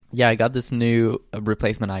Yeah, I got this new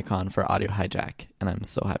replacement icon for Audio Hijack, and I'm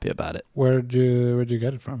so happy about it. Where'd you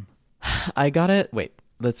get it from? I got it. Wait,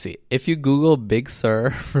 let's see. If you Google Big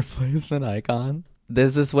Sur replacement icon,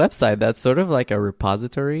 there's this website that's sort of like a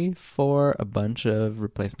repository for a bunch of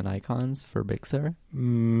replacement icons for Big Sur.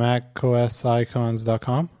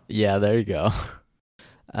 MacOSicons.com. Yeah, there you go.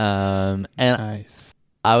 And Nice.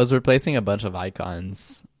 I was replacing a bunch of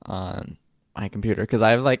icons on my computer because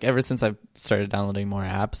I've like ever since I've started downloading more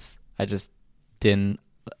apps, I just didn't,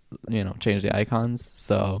 change the icons.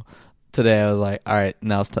 So today I was like, all right,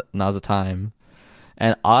 now's the time.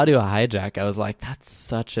 And Audio Hijack, I was like, that's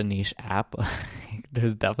such a niche app.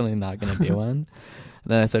 There's definitely not going to be one.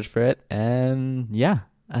 Then I searched for it, and yeah,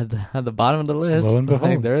 at the bottom of the list, Lo and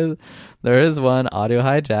behold. there is one, Audio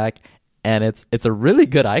Hijack, and it's a really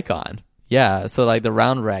good icon. Yeah, so like the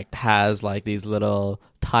round rect has like these little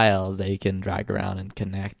tiles that you can drag around and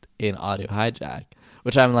connect in Audio Hijack,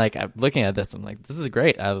 which I'm looking at this, I'm like, this is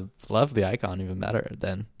great. I love the icon even better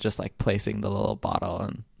than just like placing the little bottle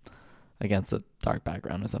and against a dark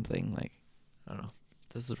background or something. Like, I don't know.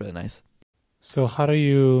 This is really nice. So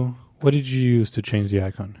what did you use to change the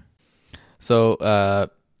icon? So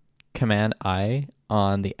Command I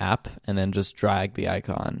on the app and then just drag the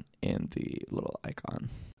icon in the little icon.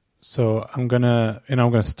 So I'm gonna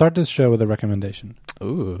start this show with a recommendation.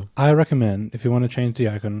 Ooh. I recommend, if you want to change the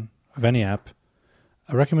icon of any app,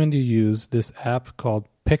 I recommend you use this app called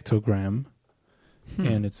Pictogram,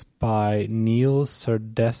 and it's by Neil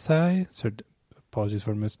Serdesai. Apologies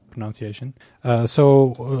for mispronunciation.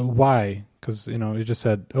 Why? Because you just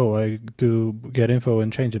said, "Oh, I do get info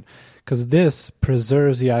and change it," because this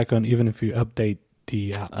preserves the icon even if you update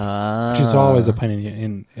the app, which is always a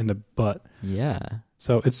pain in the butt. Yeah.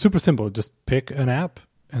 So it's super simple. Just pick an app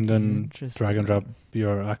and then drag and drop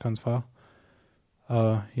your icons file.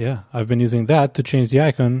 I've been using that to change the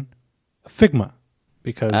icon of Figma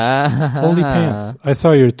because holy pants. I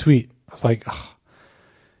saw your tweet. I was like, oh,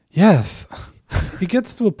 yes. It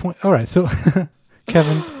gets to a point. All right. So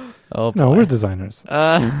Kevin, we're designers.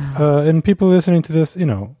 And people listening to this,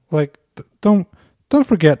 don't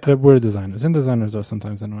forget that we're designers, and designers are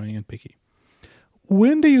sometimes annoying and picky.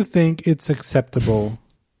 When do you think it's acceptable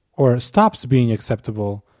or stops being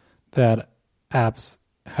acceptable that apps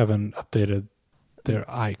haven't updated their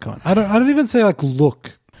icon? I don't even say like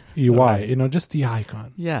look UI, right. Just the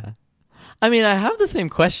icon. Yeah. I mean, I have the same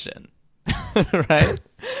question, right?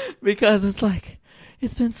 Because it's like,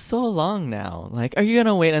 it's been so long now. Like, are you going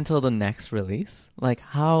to wait until the next release? Like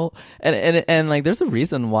how, and like, there's a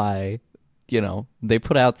reason why, they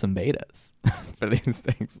put out some betas for these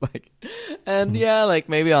things. Like, and like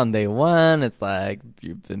maybe on day one, it's like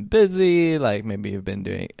you've been busy. Like maybe you've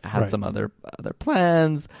been had some other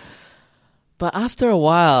plans. But after a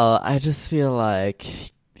while, I just feel like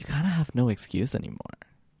you kind of have no excuse anymore.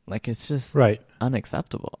 Like it's just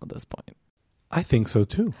unacceptable at this point. I think so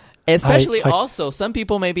too. Especially also, some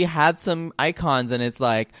people maybe had some icons and it's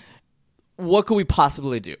like, what could we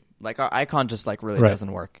possibly do? Like our icon just like really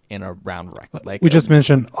doesn't work in a round rect. Like we just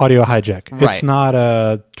mentioned Audio Hijack. Right. It's not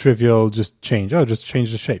a trivial just change. Oh, just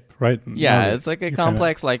change the shape, right? Yeah, it's like a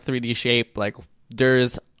complex like 3D shape. Like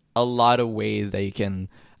there's a lot of ways that you can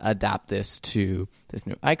adapt this to this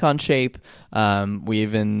new icon shape. We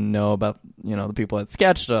even know about, the people at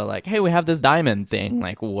Sketch are like, hey, we have this diamond thing.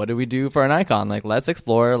 Like, what do we do for an icon? Like, let's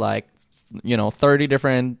explore 30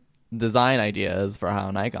 different design ideas for how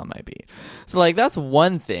an icon might be. So like, that's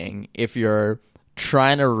one thing if you're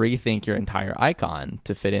trying to rethink your entire icon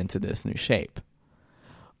to fit into this new shape.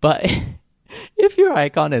 But if your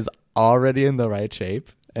icon is already in the right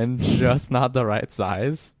shape and just not the right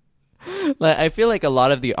size, like I feel like a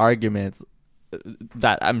lot of the arguments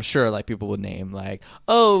that I'm sure like people would name, like,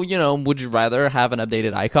 oh, would you rather have an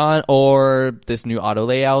updated icon or this new auto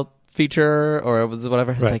layout feature or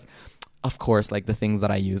whatever? It's like, of course, like the things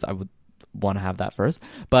that I use, I would want to have that first.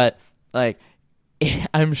 But like,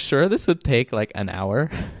 I'm sure this would take like an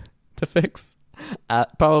hour to fix,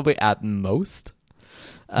 probably at most.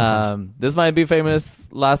 This might be famous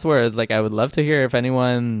last words. Like, I would love to hear if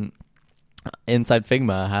anyone inside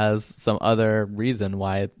Figma has some other reason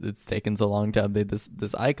why it's taken so long to update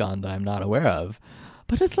this icon that I'm not aware of.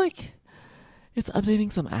 But it's like, it's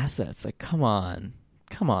updating some assets. Like, come on,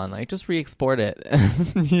 like just re-export it.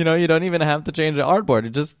 You don't even have to change the artboard. You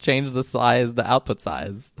just change the size, the output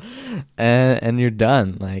size, and you're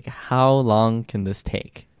done. Like, how long can this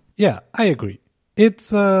take? Yeah, I agree.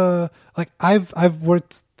 It's like I've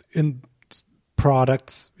worked in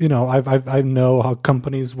products. I know how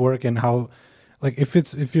companies work and how, like,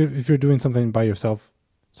 if you're doing something by yourself,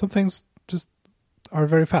 some things just are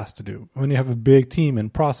very fast to do. When you have a big team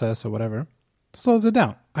and process or whatever, it slows it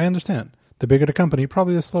down. I understand. The bigger the company,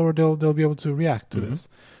 probably the slower they'll be able to react to this.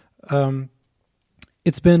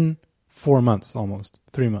 It's been 4 months, almost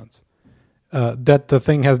 3 months, that the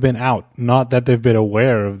thing has been out. Not that they've been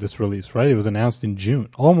aware of this release, right? It was announced in June,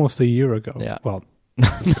 almost a year ago. Yeah. Well,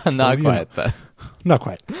 not quite, but not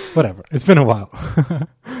quite. Whatever. It's been a while.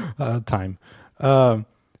 Time.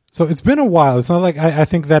 So it's been a while. It's not like I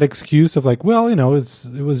think that excuse of like, well, it's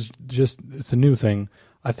a new thing.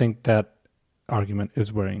 I think that argument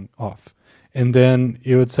is wearing off. And then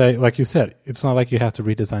you would say, like you said, it's not like you have to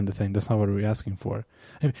redesign the thing. That's not what we're asking for.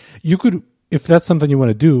 You could, if that's something you want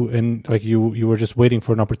to do, and like you were just waiting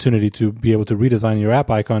for an opportunity to be able to redesign your app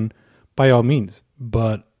icon, by all means.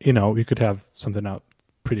 But you could have something out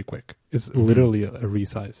pretty quick. It's literally a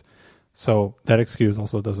resize. So that excuse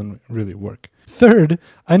also doesn't really work. Third,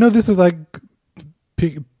 I know this is like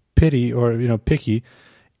pity or picky.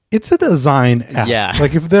 It's a design app. Yeah.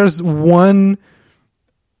 Like if there's one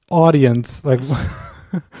audience, like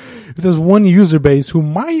if there's one user base who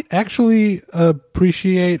might actually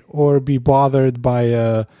appreciate or be bothered by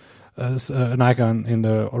an icon in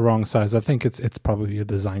the wrong size, I think it's probably a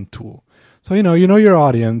design tool. So you know your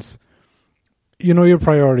audience, you know your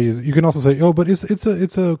priorities. You can also say, oh, but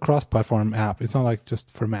it's a cross-platform app. It's not like just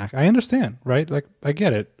for Mac. I understand, right? Like I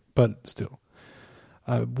get it, but still,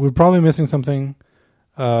 we're probably missing something.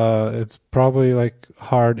 It's probably like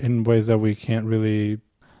hard in ways that we can't really.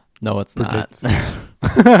 No, it's predict.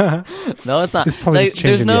 not. No, it's not. It's probably like,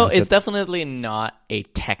 there's no. It's definitely not a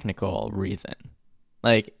technical reason.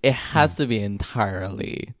 Like it has to be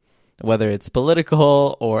entirely, whether it's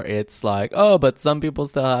political or it's like, oh, but some people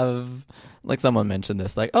still have. Like someone mentioned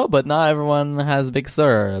this, like, oh, but not everyone has Big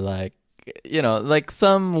Sur. Like, like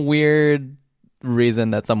some weird reason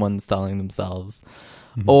that someone's telling themselves,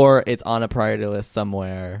 or it's on a priority list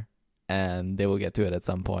somewhere, and they will get to it at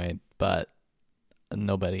some point, but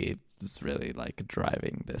nobody is really like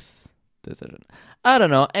driving this decision. I don't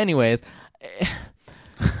know. Anyways,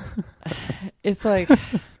 it's like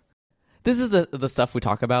this is the stuff we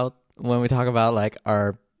talk about when we talk about like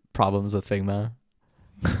our problems with Figma.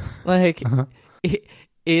 Like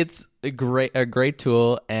it's a great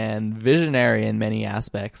tool and visionary in many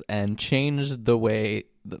aspects, and changed the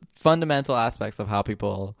fundamental aspects of how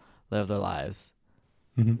people live their lives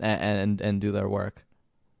and do their work.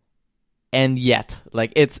 And yet,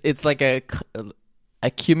 like it's like a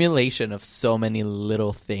accumulation of so many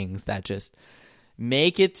little things that just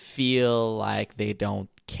make it feel like they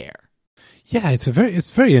don't care. Yeah, it's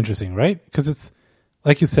very interesting, right? Because it's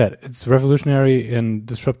like you said, it's revolutionary and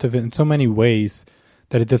disruptive in so many ways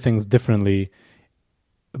that it did things differently.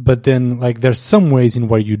 But then, like, there's some ways in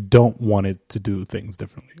where you don't want it to do things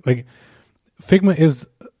differently. Like, Figma is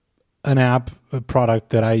an app, a product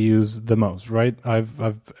that I use the most, right?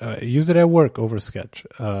 I've used it at work over Sketch.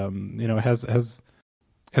 Has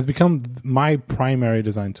become my primary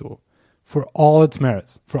design tool for all its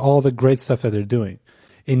merits, for all the great stuff that they're doing.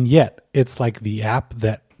 And yet, it's like the app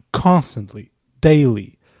that constantly,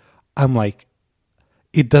 daily, I'm like,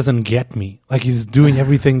 it doesn't get me. Like he's doing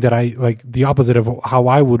everything that I like, the opposite of how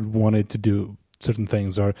I would want it to do certain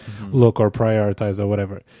things or look or prioritize or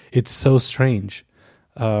whatever. It's so strange.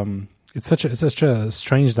 It's such a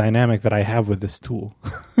strange dynamic that I have with this tool.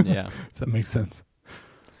 Yeah, if that makes sense.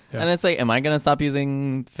 Yeah. And it's like, am I gonna stop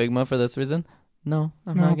using Figma for this reason? No,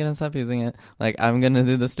 I'm not gonna stop using it. Like I'm gonna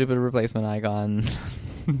do the stupid replacement icon.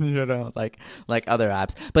 Like other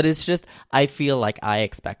apps. But it's just, I feel like I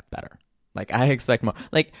expect better. Like I expect more.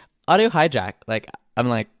 Like Audio Hijack, like I'm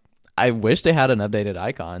like, I wish they had an updated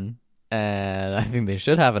icon, and I think they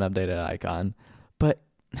should have an updated icon, but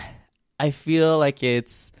I feel like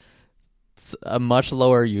it's a much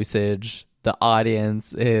lower usage. The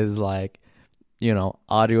audience is like,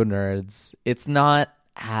 audio nerds. It's not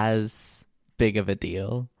as big of a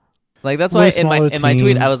deal. Like that's why in my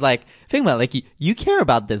tweet I was like, Figma, like you care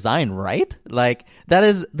about design, right? Like that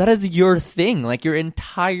is your thing. Like your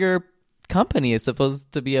entire company is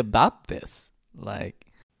supposed to be about this. Like,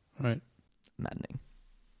 right? Maddening.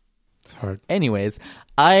 It's hard. Anyways,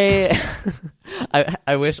 I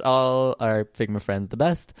wish all our Figma friends the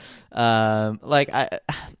best.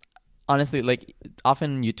 Honestly, like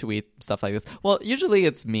often you tweet stuff like this. Well, usually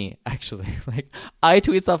it's me actually. Like I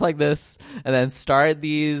tweet stuff like this and then start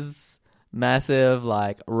these massive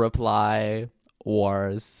like reply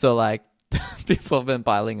wars. So like people have been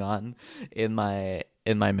piling on in my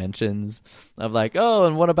mentions of like, oh,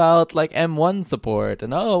 and what about like M1 support,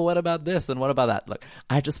 and oh, what about this, and what about that. Look,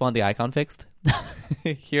 I just want the icon fixed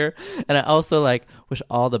here, and I also like wish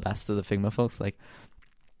all the best to the Figma folks. Like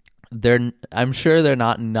I'm sure they're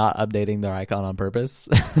not updating their icon on purpose.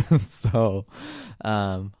 So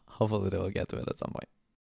hopefully they will get to it at some point.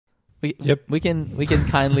 We can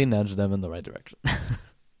kindly nudge them in the right direction.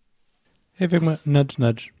 Hey Figma, nudge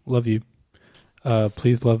nudge, love you.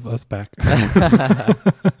 Please love us back.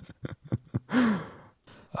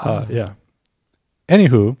 Yeah.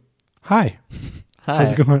 Anywho, hi.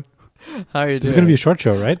 How's it going? How are you doing? This is going to be a short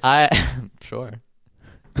show, right? Sure.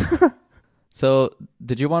 So,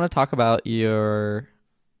 did you want to talk about your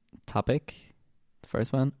topic, the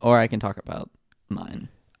first one, or I can talk about mine?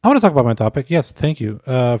 I want to talk about my topic. Yes, thank you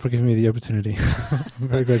for giving me the opportunity. I'm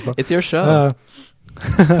very grateful. It's your show.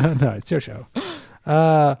 No, it's your show.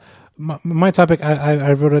 My topic,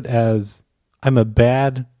 I wrote it as I'm a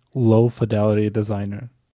bad low fidelity designer.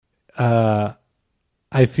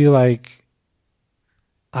 I feel like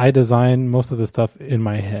I design most of the stuff in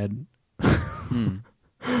my head.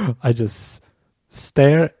 I just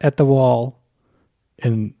stare at the wall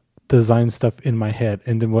and design stuff in my head,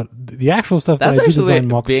 and then what the actual stuff That's that I do design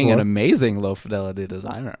mocks being for. An amazing low fidelity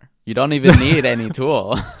designer. You don't even need any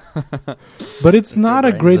tool. But it's not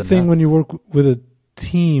a great thing when you work with a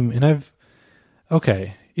team. And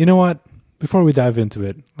okay, you know what? Before we dive into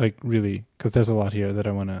it, like really, because there's a lot here that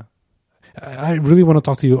I really want to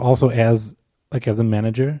talk to you also as a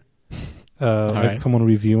manager, like someone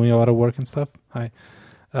reviewing a lot of work and stuff. Hi.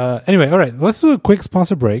 Anyway, all right, let's do a quick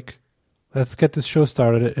sponsor break. Let's get this show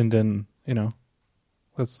started, and then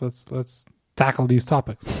let's tackle these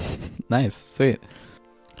topics. Nice, sweet.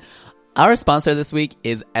 Our sponsor this week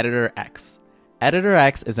is EditorX.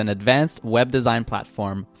 EditorX is an advanced web design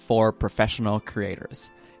platform for professional creators.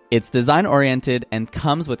 It's design-oriented and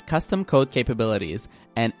comes with custom code capabilities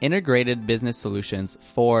and integrated business solutions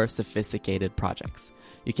for sophisticated projects.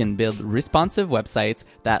 You can build responsive websites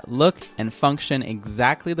that look and function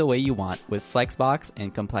exactly the way you want with Flexbox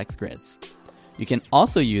and complex grids. You can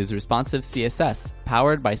also use responsive CSS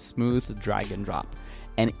powered by smooth drag and drop,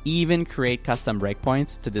 and even create custom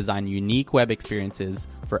breakpoints to design unique web experiences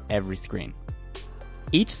for every screen.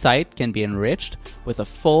 Each site can be enriched with a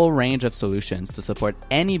full range of solutions to support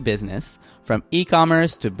any business, from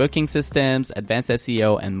e-commerce to booking systems, advanced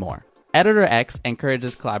SEO, and more. EditorX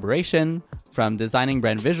encourages collaboration, from designing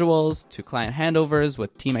brand visuals to client handovers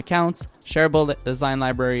with team accounts, shareable design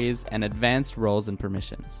libraries, and advanced roles and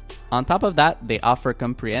permissions. On top of that, they offer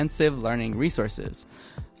comprehensive learning resources,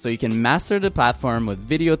 so you can master the platform with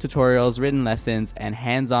video tutorials, written lessons, and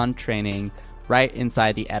hands-on training right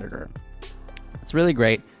inside the editor. It's really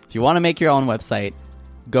great. If you want to make your own website,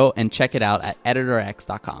 go and check it out at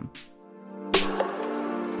editorx.com.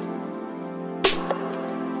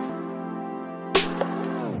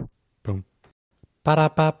 Boom.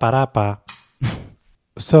 Ba-da-ba, ba-da-ba.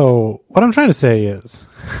 So, what I'm trying to say is,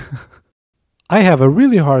 I have a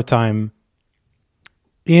really hard time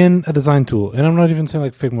in a design tool, and I'm not even saying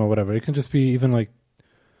like Figma or whatever. It can just be even like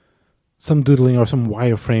some doodling or some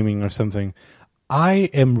wireframing or something. I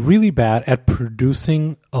am really bad at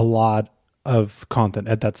producing a lot of content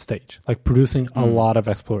at that stage, like producing a lot of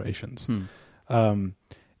explorations. When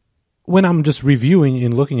I'm just reviewing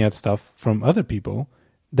and looking at stuff from other people,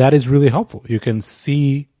 that is really helpful. You can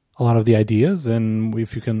see a lot of the ideas, and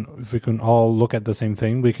if we can all look at the same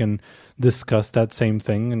thing, we can discuss that same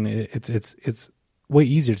thing, and it's way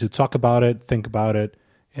easier to talk about it, think about it,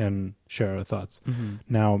 and share our thoughts.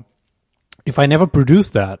 Now, if I never produce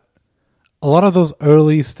that, a lot of those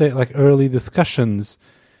early discussions,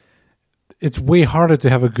 it's way harder to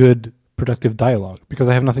have a good productive dialogue because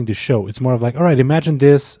I have nothing to show. It's more of like, all right, imagine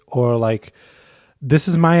this, or like, this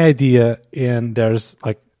is my idea, and there's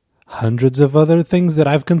like hundreds of other things that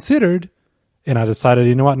I've considered, and I decided,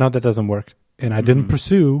 you know what, no, that doesn't work, and I didn't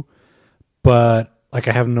pursue, but like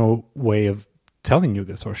I have no way of telling you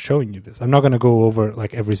this or showing you this. I'm not going to go over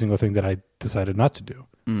like every single thing that I decided not to do,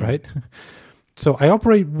 right? So I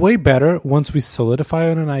operate way better once we solidify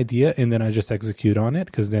on an idea, and then I just execute on it,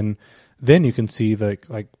 because then you can see the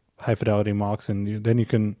like high fidelity mocks, and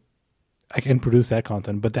I can produce that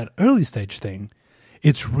content. But that early stage thing,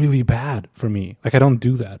 it's really bad for me. Like I don't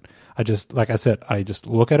do that. I just, like I said, I just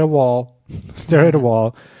look at a wall, stare at a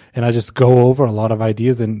wall, and I just go over a lot of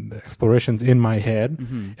ideas and explorations in my head.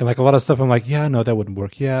 And like a lot of stuff, I'm like, yeah, no, that wouldn't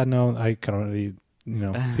work. Yeah, no, I can't really,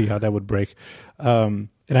 see how that would break. And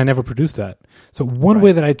I never produce that. So one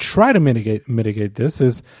way that I try to mitigate this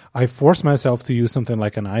is I force myself to use something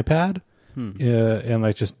like an iPad and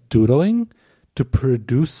like just doodling to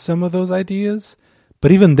produce some of those ideas.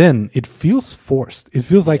 But even then, it feels forced. It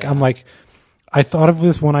feels like I'm like, I thought of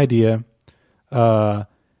this one idea, and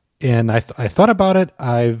I thought about it.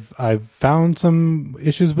 I've found some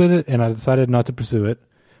issues with it, and I decided not to pursue it.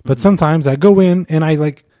 But sometimes I go in and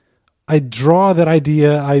I draw that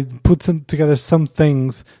idea. I put together some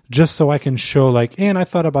things just so I can show like, and I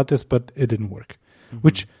thought about this, but it didn't work,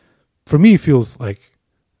 which for me feels like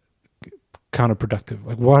counterproductive.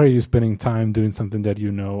 Like, why are you spending time doing something that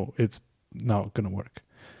you know it's not going to work?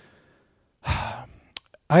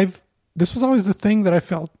 This was always the thing that I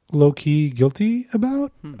felt low key guilty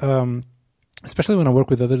about, especially when I work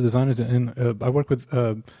with other designers. And I work with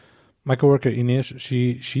my coworker Ines.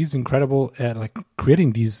 She's incredible at like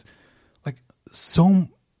creating these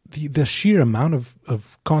the sheer amount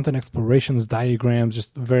of content explorations, diagrams,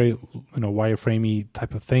 just very wireframey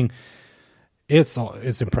type of thing. It's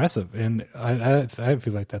impressive, and I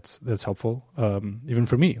feel like that's helpful, even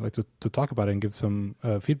for me, like to talk about it and give some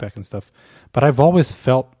feedback and stuff. But I've always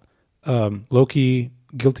felt low key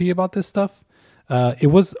guilty about this stuff. It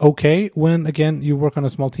was okay when, again, you work on a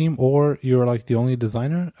small team or you're like the only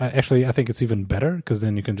designer. Actually, I think it's even better because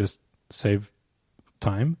then you can just save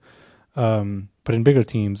time. But in bigger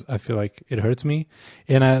teams, I feel like it hurts me.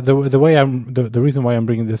 And the reason why I'm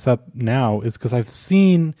bringing this up now is because I've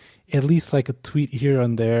seen at least like a tweet here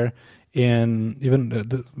and there, and even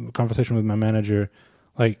the conversation with my manager,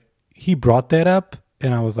 like he brought that up,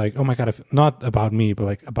 and I was like, oh my God, not about me, but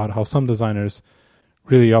like about how some designers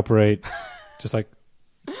really operate just like.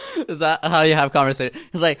 Is that how you have conversation?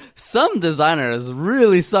 It's like, some designers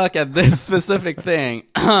really suck at this specific thing.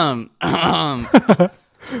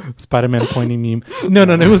 Spider-Man pointing meme. No,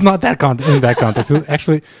 it was not that in that context. It was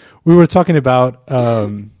actually, we were talking about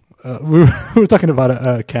we were talking about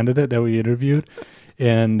a candidate that we interviewed,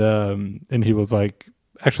 and he was like,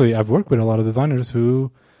 actually, I've worked with a lot of designers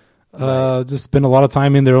who just spend a lot of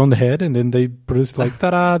time in their own head, and then they produce like,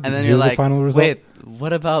 ta-da, and then here's you're like, the final result. Wait,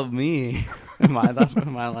 what about me? Am I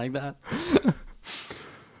like that?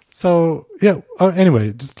 So yeah.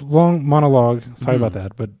 Anyway, just long monologue. Sorry about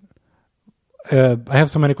that, but. I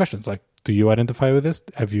have so many questions. Like, do you identify with this?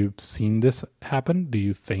 Have you seen this happen? Do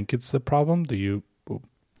you think it's a problem?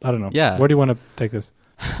 I don't know. Yeah. Where do you want to take this?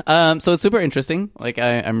 So it's super interesting. Like,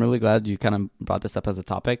 I'm really glad you kind of brought this up as a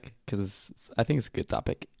topic because I think it's a good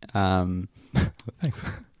topic. Thanks.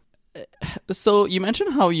 So you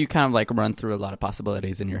mentioned how you kind of like run through a lot of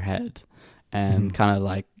possibilities in your head and kind of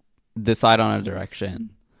like decide on a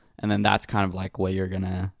direction. And then that's kind of like what you're going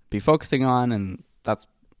to be focusing on. And that's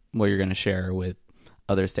what you're going to share with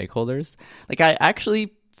other stakeholders. Like, I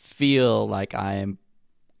actually feel like I'm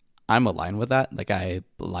aligned with that. Like, I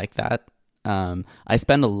like that. I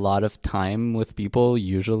spend a lot of time with people,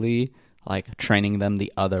 usually like training them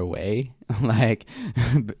the other way. Like,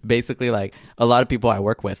 basically, like a lot of people I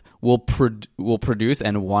work with will produce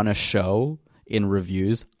and want to show in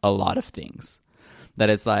reviews a lot of things. That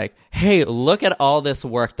it's like, hey, look at all this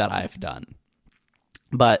work that I've done.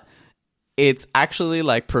 But it's actually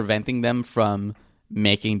like preventing them from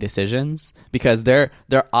making decisions because they're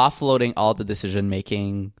offloading all the decision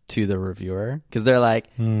making to the reviewer because they're like,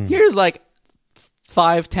 here's like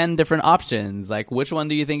 5-10 different options. Like, which one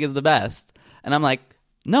do you think is the best? And I'm like,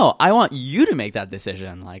 no, I want you to make that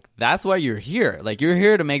decision. Like, that's why you're here. Like, you're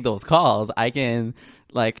here to make those calls. I can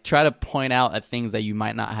like try to point out at things that you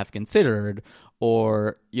might not have considered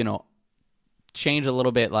or, change a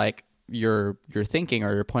little bit like your thinking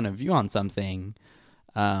or your point of view on something,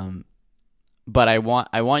 but I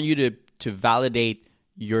want you to validate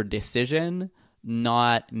your decision,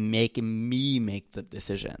 not make me make the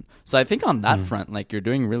decision. So I think on that front, like, you're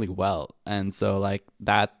doing really well, and so like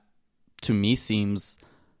that to me seems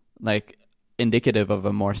like indicative of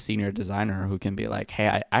a more senior designer who can be like, hey,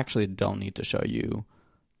 I actually don't need to show you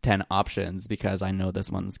 10 options because I know this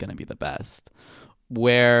one's going to be the best.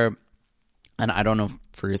 And I don't know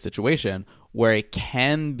for your situation, where it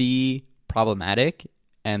can be problematic,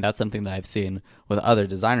 and that's something that I've seen with other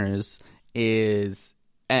designers, is,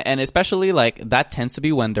 and especially like that tends to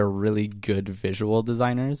be when they're really good visual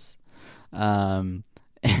designers,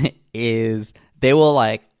 is they will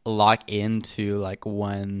like lock into like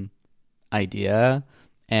one idea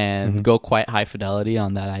and go quite high fidelity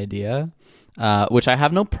on that idea, which I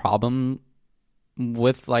have no problem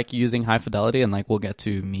with like using high fidelity, and like we'll get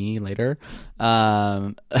to me later,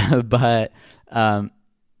 but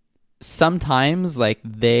sometimes like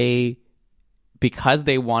because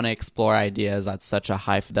they want to explore ideas at such a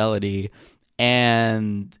high fidelity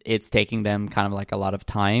and it's taking them kind of like a lot of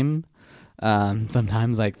time,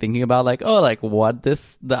 sometimes like thinking about like, oh, like what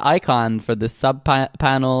the icon for this sub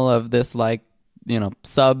panel of this like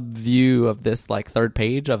sub view of this like third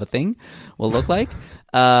page of a thing will look like,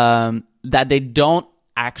 that they don't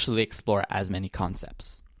actually explore as many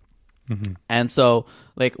concepts. And so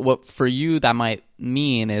like what for you that might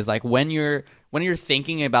mean is like when you're when you're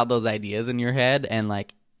thinking about those ideas in your head and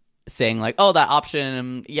like saying like, oh, that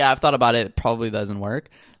option, yeah, I've thought about it, probably doesn't work.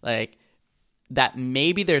 Like that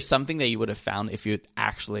maybe there's something that you would have found if you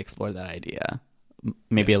actually explored that idea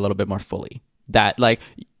maybe a little bit more fully. That like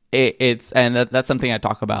it's and that's something I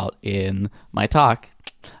talk about in my talk.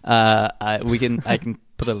 I can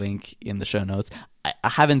put a link in the show notes. I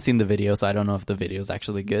haven't seen the video, so I don't know if the video is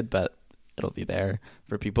actually good, but it'll be there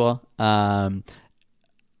for people.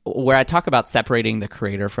 Where I talk about separating the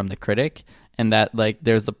creator from the critic, and that like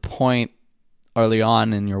there's a point early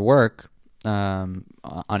on in your work on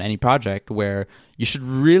any project where you should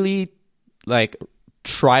really like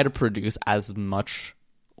try to produce as much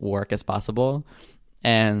work as possible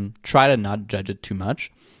and try to not judge it too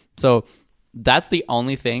much. So that's the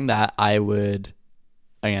only thing that I would,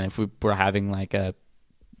 again, if we were having like a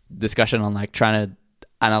discussion on like trying to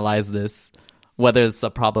analyze this, whether it's a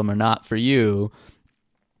problem or not for you,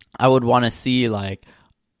 I would want to see like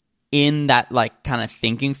in that like kind of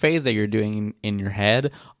thinking phase that you're doing in your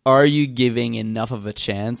head, are you giving enough of a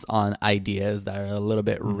chance on ideas that are a little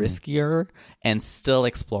bit riskier and still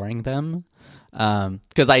exploring them?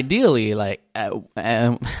 Because ideally, like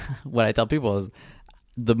what I tell people is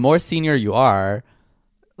the more senior you are,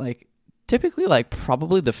 like typically like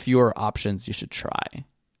probably the fewer options you should try.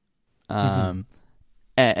 The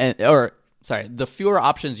fewer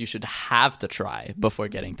options you should have to try before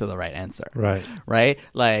getting to the right answer. Right?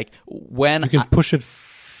 Like when you can push it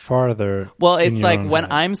farther. Well, it's like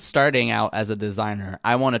when I'm starting out as a designer,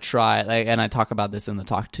 I want to try, like, and I talk about this in the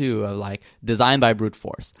talk too, of like design by brute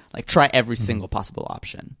force. Like try every single possible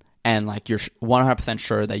option. And like you're 100%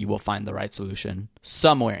 sure that you will find the right solution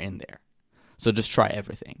somewhere in there. So just try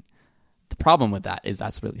everything. The problem with that is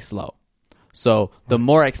that's really slow. So the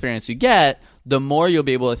more experience you get, the more you'll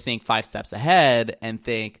be able to think 5 steps ahead and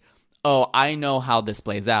think, oh, I know how this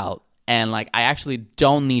plays out. And like, I actually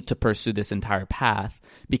don't need to pursue this entire path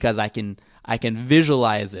because I can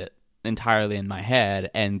visualize it entirely in my head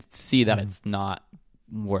and see that it's not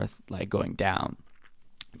worth like going down.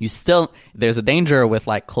 There's a danger with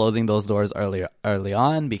like closing those doors early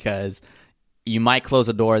on, because you might close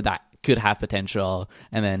a door that could have potential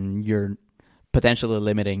and then you're potentially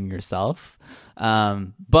limiting yourself.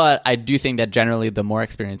 But I do think that generally the more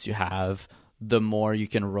experience you have, the more you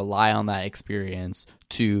can rely on that experience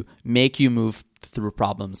to make you move through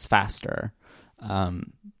problems faster.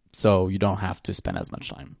 So you don't have to spend as much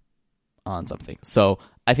time on something. So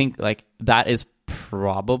I think like that is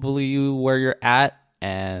probably where you're at.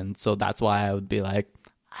 And so that's why I would be like,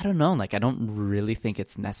 I don't know, like I don't really think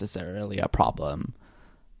it's necessarily a problem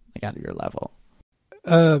like at your level.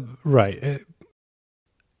 Right.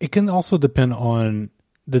 It can also depend on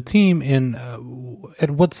the team and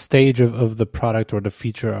at what stage of the product or the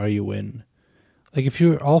feature are you in. Like if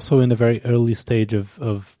you're also in the very early stage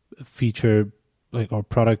of feature, like, or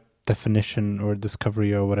product definition or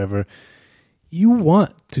discovery or whatever, you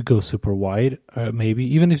want to go super wide, maybe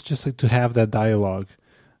even if it's just like to have that dialogue.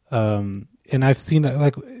 And I've seen that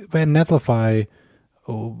like at Netlify,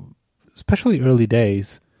 especially early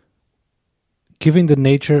days, given the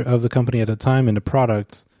nature of the company at the time and the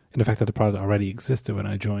products and the fact that the product already existed when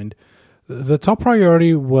I joined, the top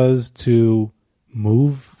priority was to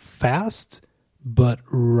move fast, but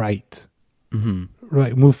right.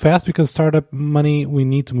 Right, move fast because startup money, we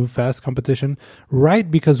need to move fast, competition. Right,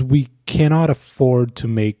 because we cannot afford to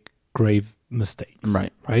make grave mistakes.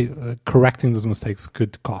 Right? Correcting those mistakes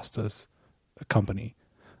could cost us a company.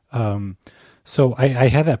 So I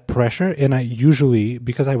had that pressure, and I usually,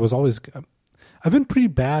 because I've been pretty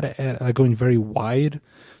bad at going very wide.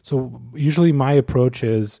 So usually my approach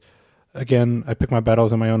is, again, I pick my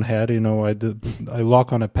battles in my own head. You know, I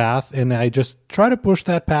lock on a path, and I just try to push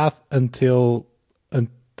that path until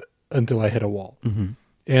I hit a wall.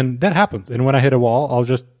 And that happens. And when I hit a wall, I'll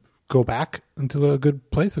just go back until a good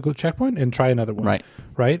place, a good checkpoint, and try another one.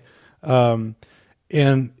 Right.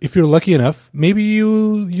 And if you're lucky enough, maybe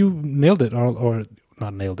you nailed it, or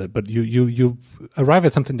not nailed it, but you arrive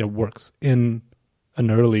at something that works in an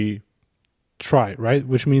early try, right?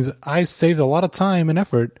 Which means I saved a lot of time and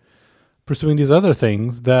effort pursuing these other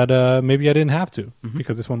things that maybe I didn't have to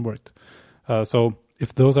because this one worked. So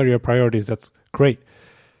if those are your priorities, that's great.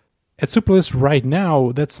 At Superlist right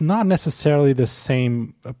now, that's not necessarily the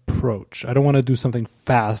same approach. I don't want to do something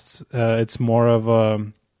fast. It's more of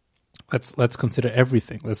let's consider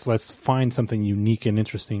everything. Let's find something unique and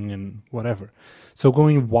interesting and whatever. So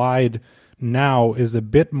going wide now is a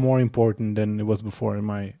bit more important than it was before in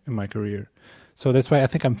my career. So that's why I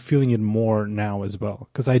think I'm feeling it more now as well,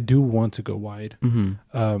 because I do want to go wide.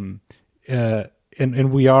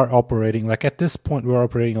 and we are operating, like at this point, we're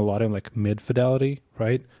operating a lot in like mid fidelity,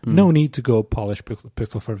 right? No need to go polish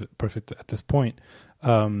pixel perfect at this point.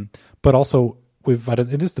 But also,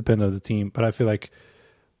 it is dependent on the team, but I feel like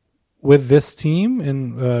with this team,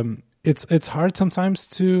 and it's hard sometimes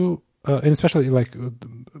to, and especially like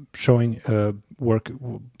showing work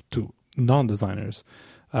to non-designers.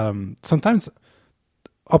 Sometimes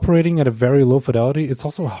operating at a very low fidelity, it's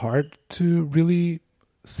also hard to really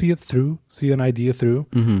see an idea through.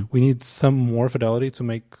 We need some more fidelity to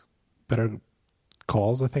make better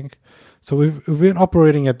calls, I think. So we've been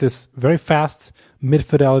operating at this very fast mid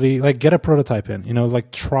fidelity, like get a prototype in,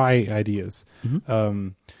 like try ideas.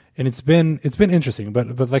 And it's been interesting,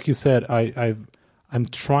 but like you said, I'm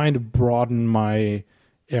trying to broaden my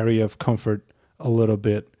area of comfort a little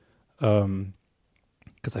bit,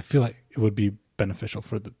 because I feel like it would be beneficial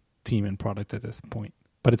for the team and product at this point.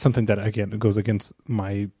 But it's something that, again, goes against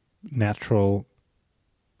my natural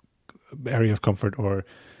area of comfort or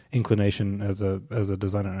inclination as a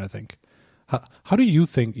designer, I think. How do you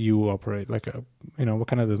think you operate? Like, what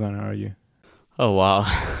kind of designer are you? Oh, wow.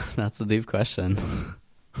 That's a deep question.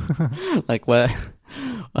 Like, what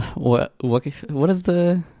is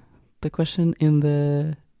the question in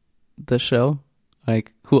the show?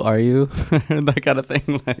 Like, who are you? That kind of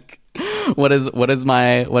thing. Like, what is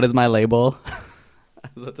my label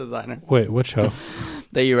as a designer? Wait, what show?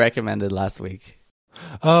 That you recommended last week.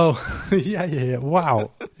 Oh, yeah.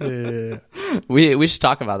 Wow. Yeah. We should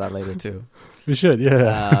talk about that later too. We should,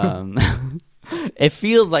 yeah. It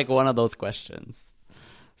feels like one of those questions.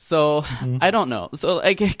 So I don't know. So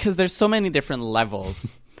because there's so many different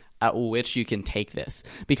levels at which you can take this.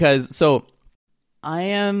 Because I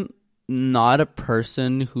am not a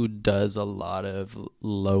person who does a lot of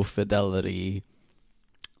low fidelity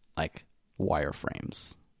like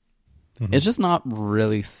wireframes. It's just not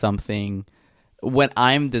really something when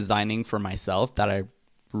I'm designing for myself that I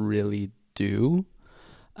really do.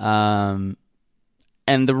 And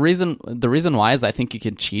the reason why is I think you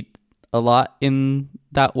can cheat a lot in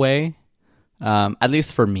that way. At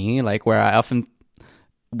least for me, like where I often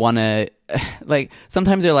want to, like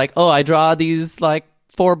sometimes you're like, oh, I draw these like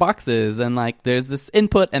 4 boxes and like there's this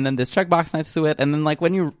input and then this checkbox next to it. And then like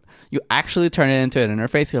when you actually turn it into an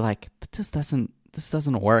interface, you're like, but this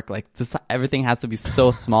doesn't work. Like everything has to be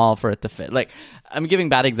so small for it to fit. Like I'm giving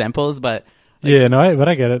bad examples, but like, but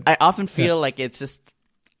I get it. I often feel like it's just,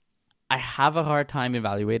 I have a hard time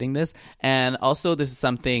evaluating this. And also this is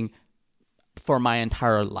something for my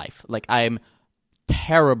entire life. Like I'm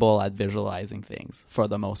terrible at visualizing things for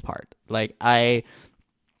the most part. Like I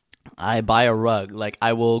buy a rug, like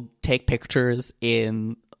I will take pictures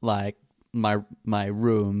in like my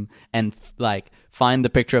room and like find the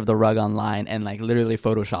picture of the rug online and like literally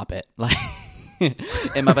Photoshop it like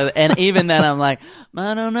and even then I'm like,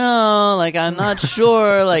 I don't know, like I'm not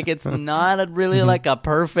sure, like it's not really like a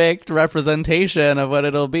perfect representation of what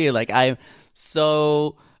it'll be. Like I'm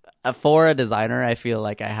so for a designer, I feel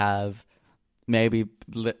like I have maybe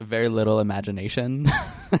very little imagination,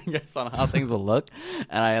 I guess, on how things will look,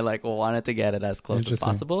 and I like wanted to get it as close as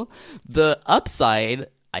possible. The upside,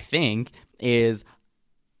 I think, is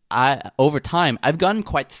over time I've gotten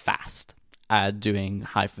quite fast at doing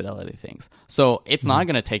high fidelity things, so it's not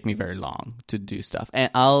going to take me very long to do stuff,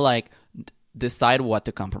 and I'll like decide what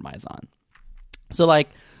to compromise on. So like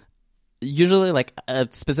usually like a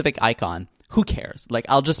specific icon, who cares? Like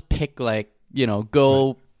I'll just pick like,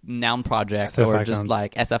 go noun project SF or icons. Just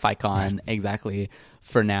like SF icon, exactly,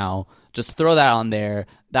 for now. Just throw that on there.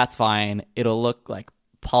 That's fine. It'll look like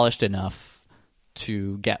polished enough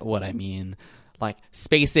to get what I mean. Like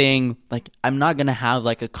spacing, like I'm not going to have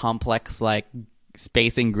like a complex like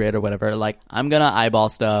spacing grid or whatever. Like I'm going to eyeball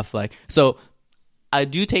stuff. Like, so I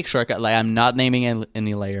do take shortcut. Like I'm not naming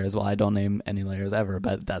any layers. Well, I don't name any layers ever,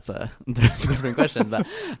 but that's a different question. But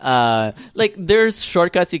like there's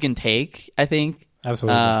shortcuts you can take, I think.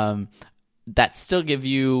 Absolutely. That still give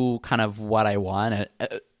you kind of what I want.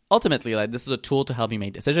 Ultimately, like this is a tool to help you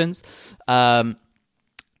make decisions. I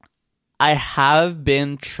have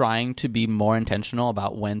been trying to be more intentional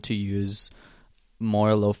about when to use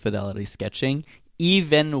more low fidelity sketching,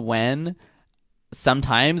 even when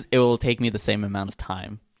sometimes it will take me the same amount of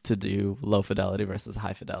time to do low fidelity versus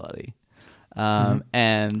high fidelity.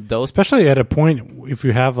 And those, especially at a point, if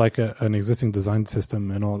you have like an existing design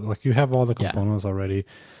system and all, like you have all the components already,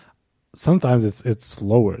 sometimes it's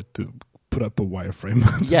slower to put up a wireframe,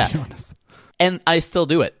 to be honest. And I still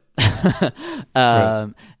do it.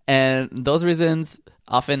 Right. And those reasons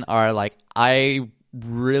often are like, I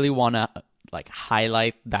really want to like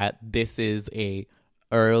highlight that this is a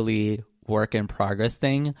early work in progress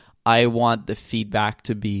thing. I want the feedback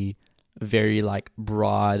to be very like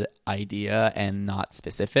broad idea and not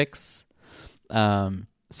specifics.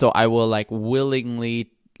 So I will like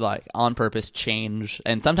willingly, like on purpose, change,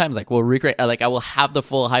 and sometimes like we'll recreate, like I will have the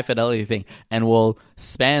full high fidelity thing and we'll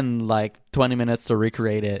spend like 20 minutes to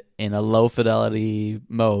recreate it in a low fidelity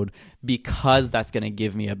mode because that's going to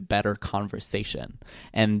give me a better conversation.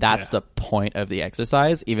 And that's the point of the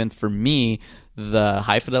exercise. Even for me, the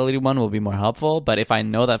high fidelity one will be more helpful, but if I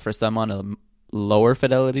know that for someone a lower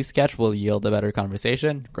fidelity sketch will yield a better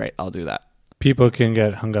conversation, great, I'll do that. People can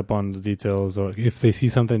get hung up on the details, or if they see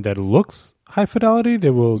something that looks high fidelity,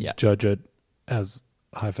 they will judge it as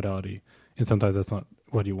high fidelity. And sometimes that's not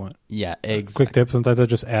what you want. Yeah, exactly. Quick tip, sometimes I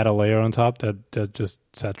just add a layer on top that just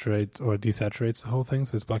saturates or desaturates the whole thing,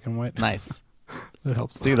 so it's black and white. Nice. That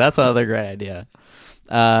helps. See, that's another great idea.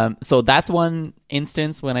 So that's one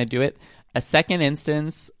instance when I do it. A second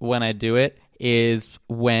instance when I do it is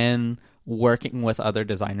when working with other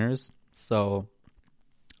designers. So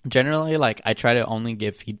generally, like I try to only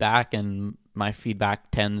give feedback, and my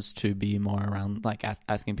feedback tends to be more around like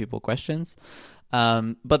asking people questions.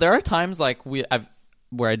 But there are times like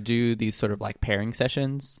where I do these sort of like pairing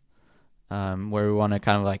sessions, where we want to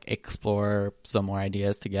kind of like explore some more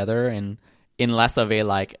ideas together, and in less of a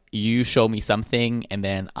like you show me something and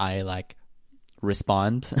then I like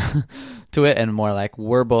respond to it, and more like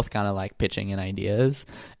we're both kind of like pitching in ideas.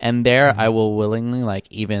 And there I will willingly like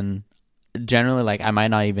even generally like I might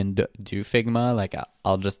not even do Figma, like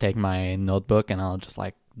I'll just take my notebook and I'll just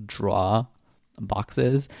like draw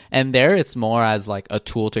boxes, and there it's more as like a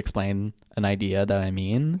tool to explain an idea that I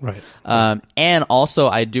mean, right. And also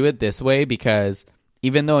I do it this way because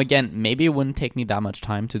even though again maybe it wouldn't take me that much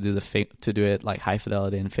time to do to do it like high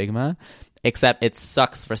fidelity in Figma, except it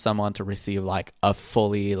sucks for someone to receive like a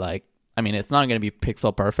fully like, I mean, it's not going to be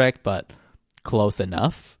pixel perfect, but close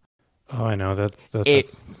enough. Oh, I know that.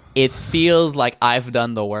 It feels like I've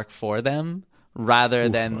done the work for them rather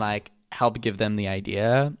than like help give them the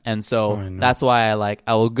idea, and so that's why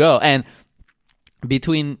I will go. And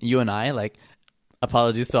between you and I, like,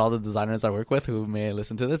 apologies to all the designers I work with who may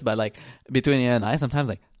listen to this, but like between you and I, sometimes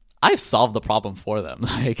like I've solved the problem for them.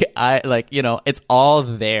 It's all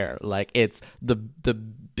there. Like it's the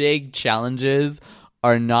big challenges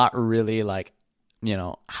are not really like,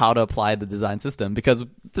 how to apply the design system, because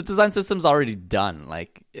the design system's already done.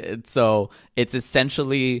 Like so it's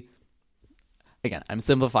essentially, again, I'm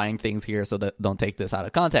simplifying things here so that don't take this out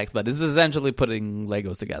of context, but this is essentially putting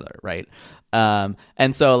Legos together, right?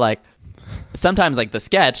 And so like sometimes like the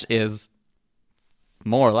sketch is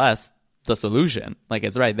more or less the solution, like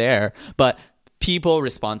it's right there, but people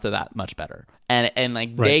respond to that much better, and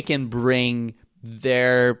like they can bring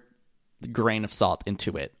their grain of salt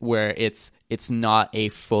into it, where it's not a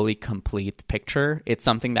fully complete picture. It's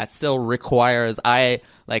something that still requires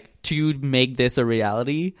to make this a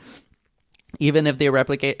reality. Even if they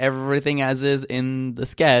replicate everything as is in the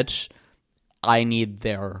sketch, I need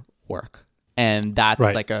their work, and that's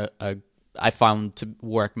like I found to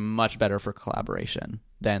work much better for collaboration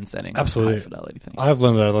than setting up a high fidelity thing. I've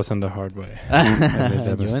learned that lesson the hard way. I made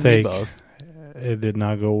that mistake. It did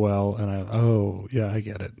not go well, and I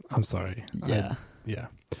get it. I'm sorry. Yeah.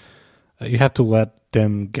 You have to let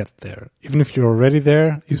them get there. Even if you're already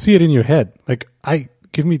there, you see it in your head. Like,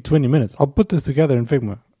 give me 20 minutes. I'll put this together in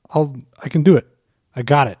Figma. I can do it. I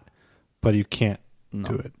got it. But you can't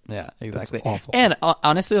do it. Yeah, exactly. That's awful. And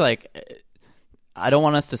honestly, like, I don't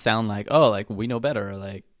want us to sound like, we know better.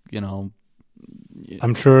 Like,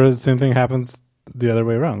 I'm sure the same thing happens the other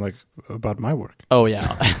way around, like about my work. Oh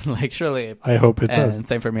yeah, like surely. I hope it does. And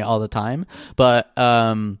same for me all the time. But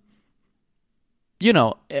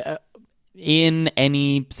in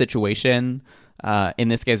any situation, in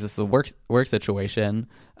this case, it's a work situation.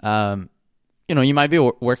 You might be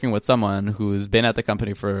working with someone who's been at the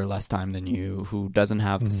company for less time than you, who doesn't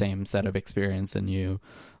have the same set of experience than you,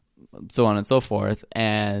 so on and so forth.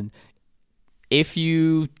 And if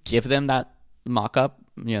you give them that mock-up,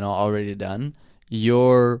 already done,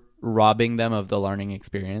 you're robbing them of the learning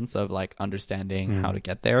experience of like understanding how to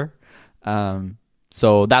get there.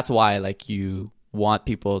 So that's why like you want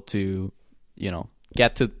people to,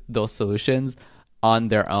 get to those solutions on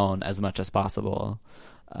their own as much as possible.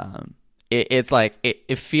 It's like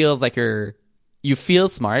it feels like you feel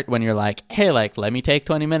smart when you're like, hey, like let me take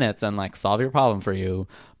 20 minutes and like solve your problem for you,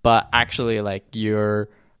 but actually like you're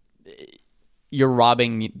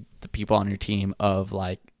robbing the people on your team of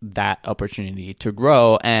like that opportunity to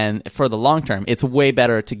grow. And for the long term, it's way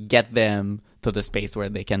better to get them to the space where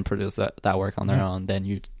they can produce that work on their own than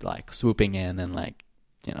you like swooping in and like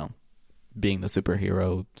being the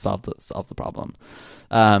superhero solve the problem.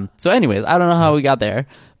 So anyways, I don't know how we got there,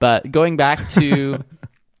 but going back to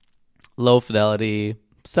low fidelity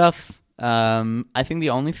stuff, I think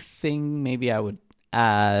the only thing maybe I would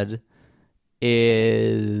add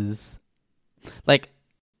is, like,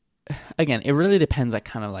 again, it really depends on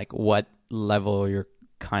kind of like what level you're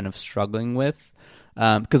kind of struggling with,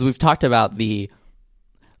 because we've talked about the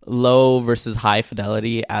low versus high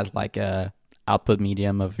fidelity as like a output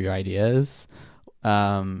medium of your ideas.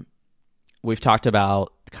 We've talked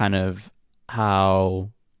about kind of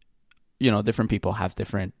how, different people have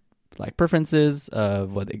different like preferences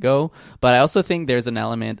of what they go, but I also think there's an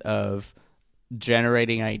element of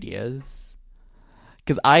generating ideas,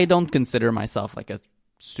 because I don't consider myself like a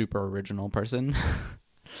super original person.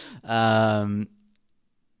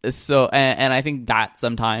 So I think that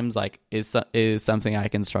sometimes like is something I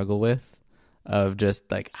can struggle with, of just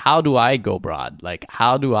like, how do I go broad? Like,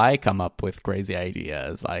 how do I come up with crazy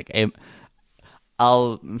ideas? Like,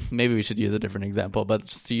 maybe we should use a different example, but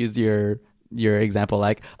just to use your example,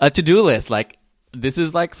 like a to-do list, like this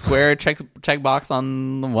is like square checkbox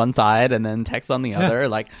on one side and then text on the other.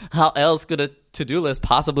 Like, how else could a to-do list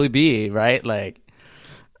possibly be, right? Like,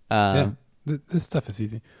 this stuff is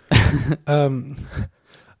easy. Let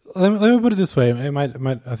me put it this way. It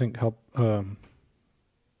might I think help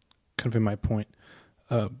convey my point.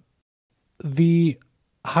 The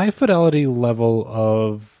high fidelity level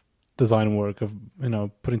of design work, of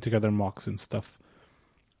putting together mocks and stuff,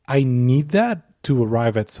 I need that to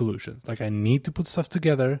arrive at solutions. Like, I need to put stuff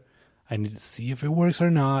together, I need to see if it works or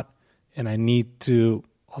not, and I need to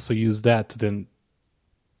also use that to then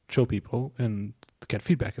show people and get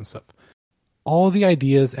feedback and stuff. All the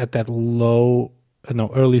ideas at that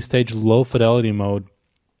early stage, low fidelity mode,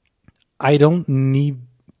 I don't need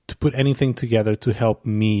to put anything together to help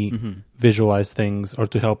me visualize things or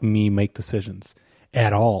to help me make decisions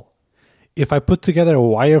at all. If I put together a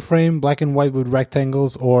wireframe, black and white with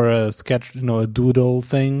rectangles, or a sketch, a doodle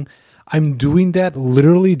thing, I'm doing that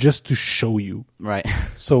literally just to show you. Right.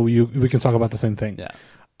 So we can talk about the same thing. Yeah.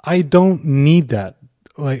 I don't need that.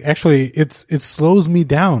 Like, actually, it slows me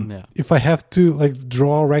down. Yeah. If I have to like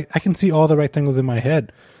draw I can see all the rectangles in my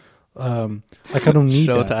head. Like, I don't need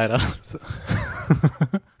show that.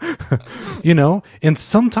 title. And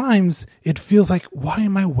sometimes it feels like, why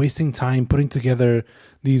am I wasting time putting together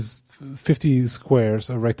these 50 squares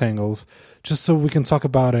or rectangles just so we can talk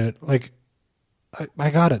about it? Like, I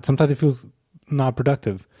got it. Sometimes it feels not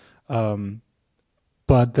productive.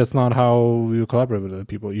 But that's not how you collaborate with other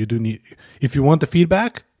people. You do need, if you want the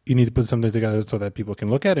feedback, you need to put something together so that people can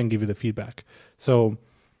look at it and give you the feedback. So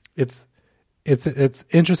it's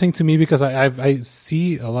interesting to me, because I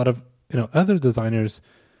see a lot of other designers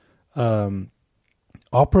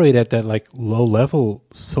operate at that like low level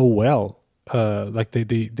so well. Like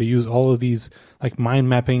they use all of these like mind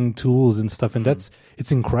mapping tools and stuff, and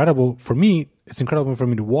it's incredible for me. It's incredible for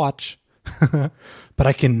me to watch. But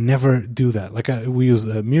I can never do that. Like, we use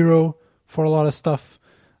Miro for a lot of stuff,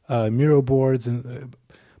 Miro boards,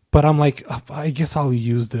 but I'm like, I guess I'll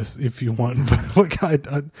use this if you want. But like,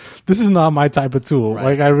 this is not my type of tool. Right.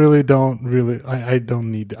 Like, I really don't I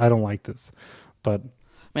don't need. I don't like this. But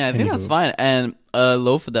I think that's fine. And a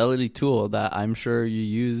low fidelity tool that I'm sure you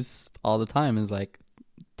use all the time is like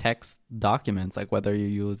text documents. Like, whether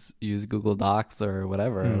you use Google Docs or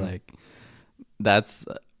whatever. Like, that's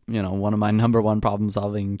one of my number one problem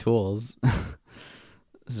solving tools.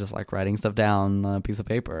 It's just like writing stuff down on a piece of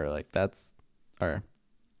paper. Like, that's or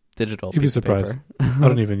digital. You'd be surprised. I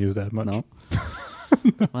don't even use that much. No.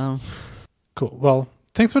 Well, cool. Well,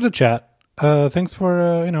 thanks for the chat. Thanks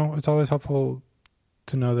for it's always helpful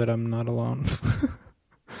to know that I'm not alone.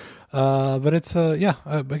 But it's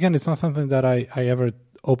again, it's not something that I ever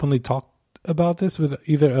openly talked about this with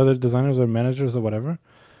either other designers or managers or whatever.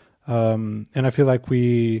 And I feel like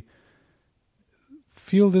we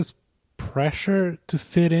feel this pressure to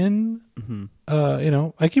fit in.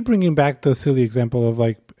 I keep bringing back the silly example of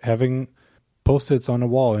like having Post-its on a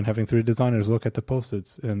wall and having 3 designers look at the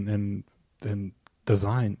Post-its and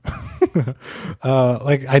design.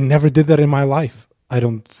 Like, I never did that in my life. I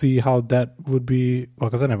don't see how that would be,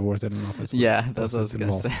 because I never worked in an office. Yeah, that's what I was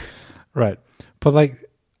going to say. Right. But like,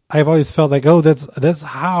 I've always felt like, that's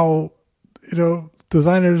how,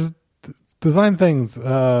 designers design things.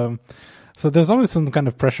 So there's always some kind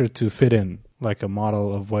of pressure to fit in, like a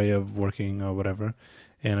model of way of working or whatever.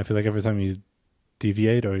 And I feel like every time you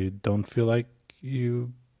deviate or you don't feel like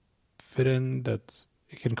you fit in, it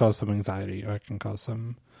can cause some anxiety or it can cause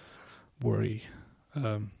some worries.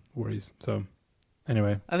 So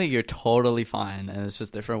anyway, I think you're totally fine, and it's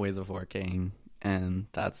just different ways of working. and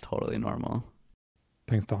that's totally normal.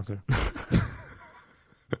 Thanks, doctor.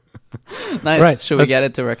 Nice. Right, Should we get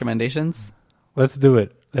into recommendations? Let's do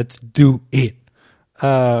it.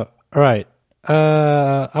 All right.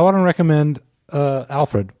 I want to recommend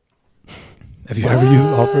Alfred. Have you ever used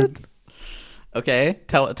Alfred? Okay,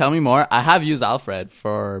 tell me more. I have used Alfred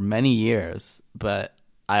for many years, but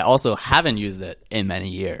I also haven't used it in many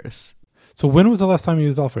years. So when was the last time you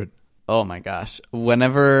used Alfred? Oh my gosh.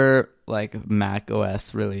 Whenever like Mac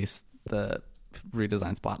OS released the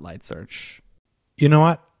redesigned Spotlight search. You know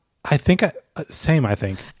what? I think same. I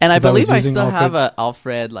think, and I believe I still Alfred. have a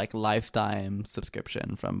Alfred like lifetime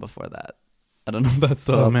subscription from before that. I don't know if that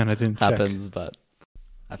still I didn't happens, check. But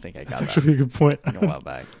I think I got That's actually a good point. a while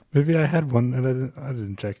back. Maybe I had one and I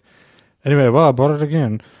didn't check. Anyway, well, I bought it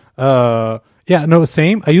again. Yeah, no,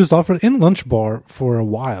 same. I used Alfred in Lunch Bar for a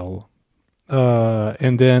while,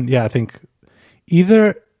 and then I think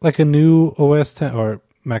either like a new OS 10 or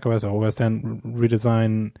Mac OS or OS 10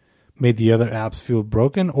 redesign made the other apps feel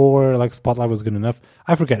broken, or like Spotlight was good enough.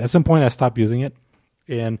 I forget. At some point, I stopped using it,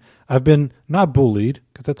 and I've been not bullied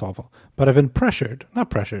because that's awful, but I've been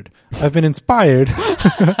I've been inspired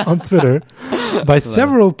on Twitter by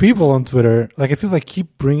several people on Twitter. Like it feels like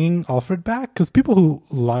keep bringing Alfred back because people who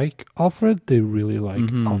like Alfred, they really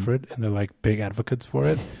like Alfred, and they're like big advocates for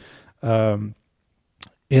it. And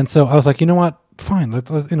so I was like, you know what? Fine,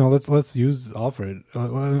 let's use Alfred.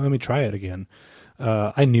 Let me try it again.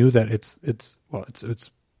 I knew that it's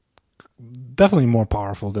definitely more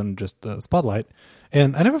powerful than just Spotlight,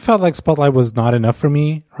 and I never felt like Spotlight was not enough for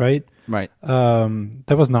me. Right.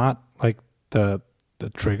 That was not like the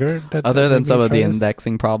trigger that other than some of the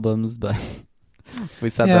indexing problems, but we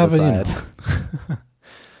set that aside.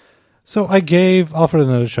 So I gave Alfred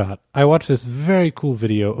another shot. I watched this very cool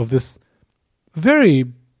video of this very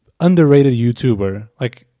underrated YouTuber.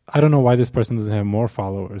 Like, I don't know why this person doesn't have more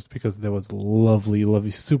followers, because there was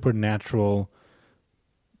lovely, super natural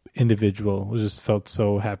individual who just felt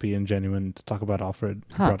so happy and genuine to talk about Alfred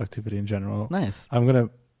productivity in general. Nice. I'm going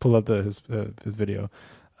to pull up his video.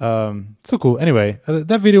 So cool. Anyway,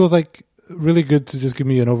 that video was like really good to just give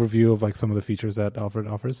me an overview of like some of the features that Alfred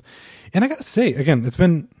offers. And I got to say, again, it's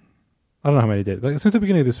been, I don't know how many days, like since the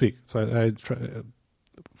beginning of this week. So I tried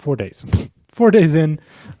 4 days. 4 days in,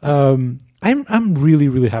 I'm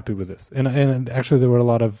really happy with this, and actually there were a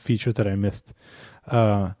lot of features that I missed.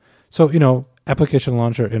 So application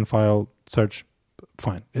launcher, in file search,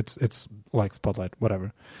 fine. It's like Spotlight,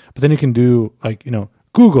 whatever. But then you can do like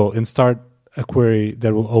Google and start a query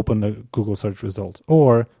that will open the Google search results,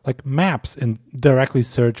 or like Maps and directly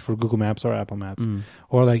search for Google Maps or Apple Maps,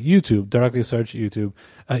 or like YouTube, directly search YouTube.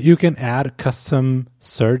 You can add custom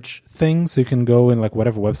search things, so you can go in like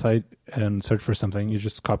whatever website and search for something. You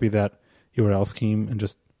just copy that URL scheme and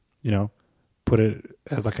just put it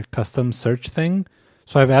as like a custom search thing.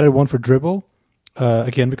 So I've added one for Dribbble,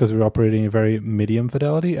 again because we're operating a very medium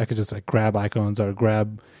fidelity. I could just like grab icons or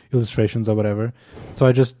grab illustrations or whatever. So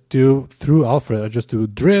I just do through Alfred. I just do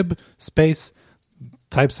drib space,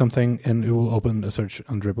 type something, and it will open a search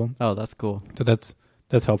on Dribbble. Oh, that's cool. So that's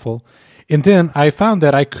helpful. And then I found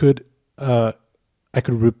that I could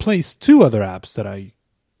replace 2 other apps that I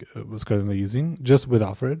was currently using just with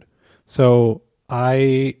Alfred. So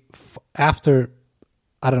after,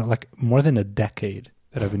 I don't know, like more than a decade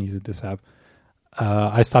that I've been using this app,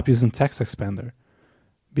 I stopped using Text Expander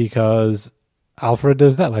because Alfred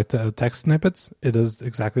does that, like the text snippets. It does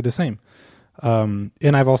exactly the same. And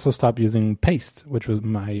I've also stopped using Paste, which was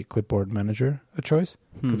my clipboard manager choice,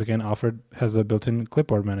 because again, Alfred has a built-in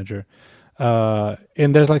clipboard manager. And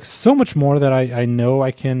there's like so much more that I know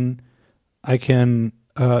I can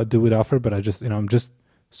do with Alfred, but I just I'm just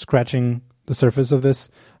scratching the surface of this.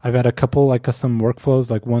 I've had a couple like custom workflows,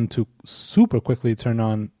 like one to super quickly turn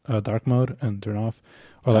on dark mode and turn off,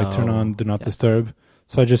 or like turn on do not disturb.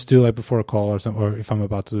 So I just do like before a call or something, or if I'm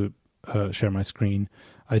about to share my screen,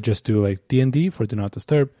 I just do like DND for do not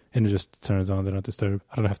disturb, and it just turns on do not disturb.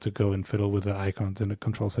 I don't have to go and fiddle with the icons in the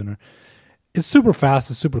control center. It's super fast.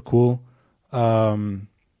 It's super cool.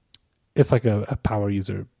 It's like a power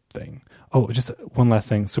user thing. Oh, just one last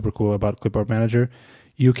thing super cool about Clipboard Manager.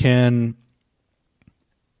 You can,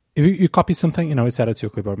 if you copy something, it's added to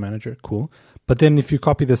your Clipboard Manager. Cool. But then if you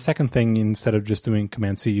copy the second thing, instead of just doing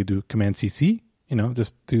Command C, you do Command CC,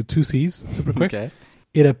 just do 2 Cs super quick. Okay.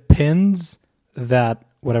 It appends that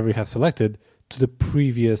whatever you have selected to the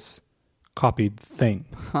previous copied thing.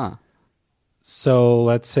 Huh. So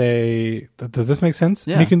let's say, does this make sense?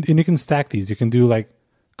 Yeah. And you can stack these. You can do like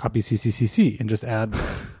copy CCCC and just add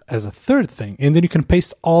as a third thing, and then you can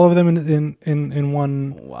paste all of them in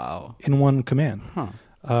one. Wow. In one command.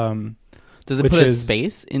 Huh. Does it put a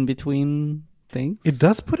space in between things? It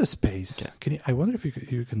does put a space. Okay. I wonder if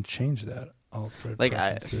you can change that, Alfred. Like,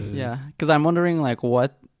 because I'm wondering, like,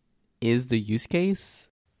 what is the use case?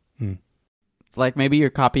 Like, maybe you're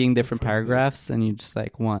copying different paragraphs and you just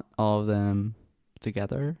like want all of them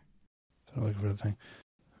together. So looking for the thing.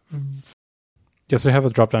 Yes, we have a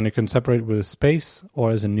drop down. You can separate with a space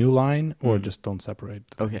or as a new line, or just don't separate.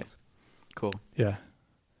 Okay, cool. Yeah.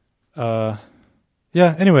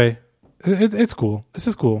 Yeah. Anyway, it's cool. This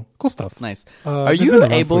is cool. Cool stuff. Nice. Are you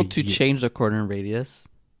able to change the corner radius?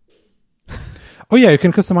 Oh yeah, you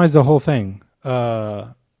can customize the whole thing.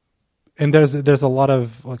 And there's a lot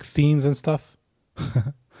of like themes and stuff.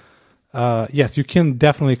 Yes, you can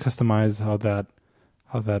definitely customize how that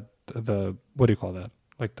the what do you call that?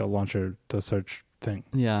 Like the launcher, the search thing.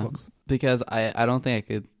 Yeah, looks. Because I don't think I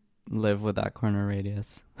could live with that corner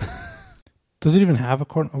radius. Does it even have a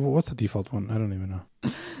corner? What's the default one? I don't even know.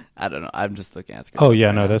 I don't know. I'm just looking at screenshots. Oh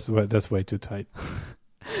yeah, no, that's way too tight.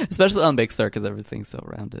 Especially on Big Sur because everything's so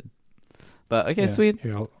rounded. But okay, sweet.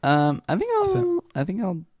 Here, I think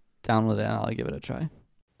I'll download it and I'll give it a try.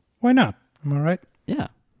 Why not? Am I right? Yeah.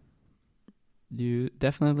 You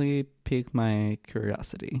definitely piqued my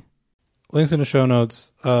curiosity. Links in the show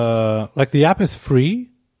notes. Like the app is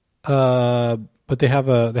free, but they have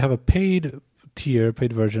a paid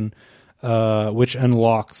version, which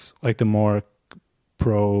unlocks like the more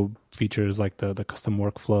pro features, like the custom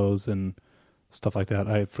workflows and stuff like that.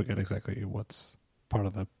 I forget exactly what's part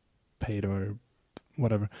of the paid or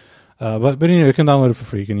whatever. But you can download it for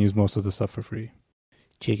free. You can use most of the stuff for free.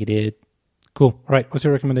 Check it out. Cool. All right. What's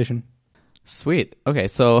your recommendation? Sweet. Okay,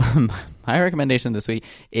 so my recommendation this week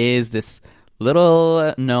is this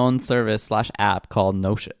little known service / app called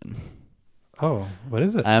Notion. Oh, what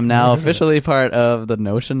is it? I'm now officially part of the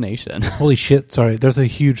Notion Nation. Holy shit. Sorry. There's a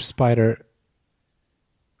huge spider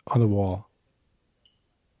on the wall.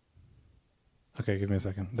 Okay, give me a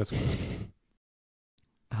second. That's good.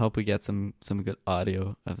 I hope we get some good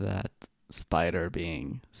audio of that spider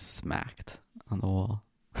being smacked on the wall.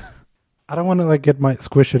 I don't want to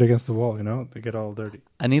squish it against the wall, to get all dirty.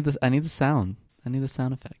 I need the sound. I need the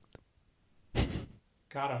sound effect.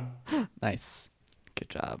 Got him. Nice. Good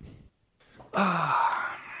job.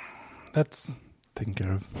 That's taken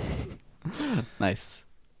care of. Nice.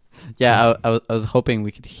 Yeah, I was hoping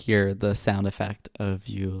we could hear the sound effect of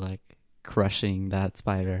you like crushing that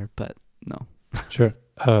spider, but no. Sure.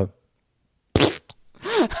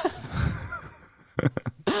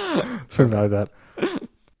 Something like that.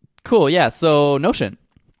 Cool. Yeah. So Notion.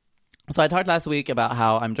 So I talked last week about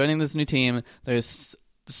how I'm joining this new team. There's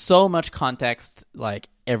so much context like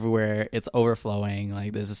everywhere. It's overflowing.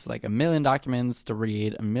 Like there's just like a million documents to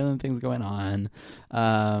read, a million things going on.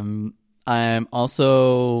 I'm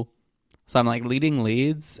like leading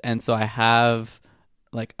leads. And so I have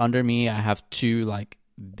like under me, I have 2 like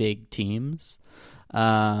big teams.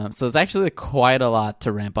 So it's actually quite a lot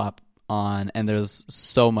to ramp up on, and there's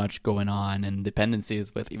so much going on and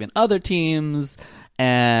dependencies with even other teams.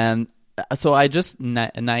 And so I just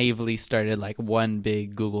naively started like one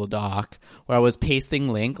big Google Doc where I was pasting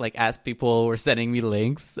link, like as people were sending me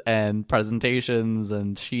links and presentations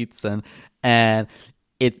and sheets, and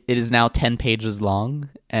it is now 10 pages long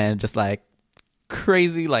and just like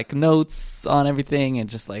crazy like notes on everything, and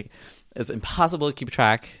just like it's impossible to keep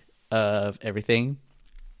track of everything.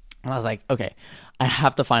 And I was like, okay, I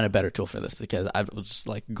have to find a better tool for this because I would just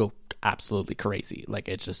like go absolutely crazy. Like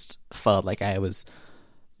it just felt like I was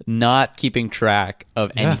not keeping track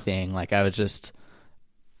of anything. Like I was just,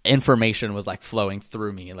 information was like flowing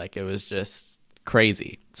through me. Like it was just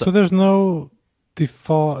crazy. So there's no de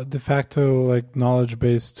facto like knowledge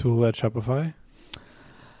based tool at Shopify?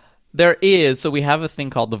 There is. So we have a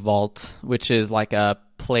thing called the Vault, which is like a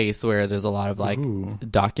place where there's a lot of like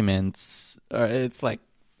documents.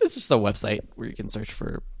 It's just a website where you can search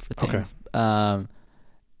for things. Okay.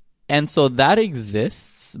 And so that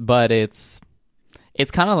exists, but it's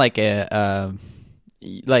kind of like there's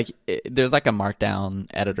like a markdown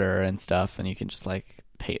editor and stuff, and you can just like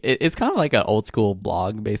pay. It's kind of like an old school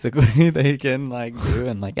blog basically that you can like do,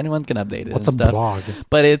 and like anyone can update it. What's a blog?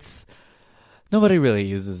 But nobody really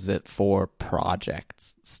uses it for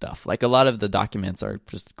project stuff. Like a lot of the documents are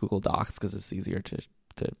just Google Docs because it's easier to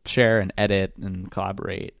share and edit and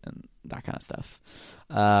collaborate and that kind of stuff.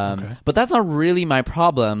 Okay. But that's not really my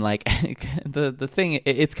problem. Like the thing,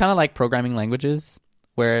 it's kind of like programming languages.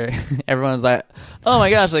 where everyone's like, oh my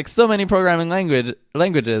gosh, like so many programming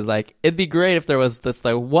languages. Like it'd be great if there was this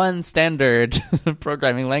like one standard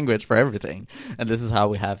programming language for everything. And this is how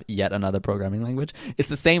we have yet another programming language. It's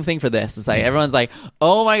the same thing for this. It's like everyone's like,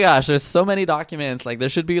 oh my gosh, there's so many documents. Like there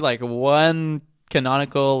should be like one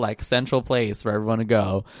canonical like central place for everyone to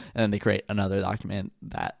go. And then they create another document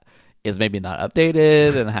that is maybe not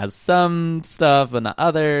updated and has some stuff but not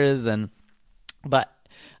others. And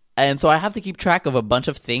so I have to keep track of a bunch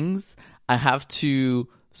of things. I have to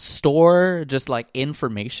store just like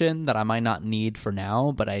information that I might not need for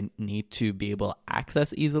now, but I need to be able to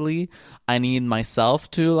access easily. I need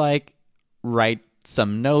myself to like write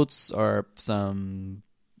some notes or some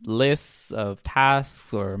lists of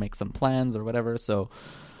tasks or make some plans or whatever. So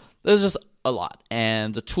there's just a lot.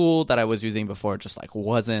 And the tool that I was using before just like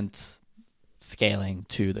wasn't scaling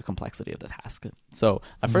to the complexity of the task. So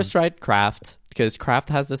I first tried Craft, because Craft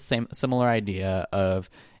has the similar idea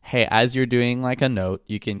of, hey, as you're doing like a note,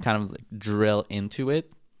 you can kind of like drill into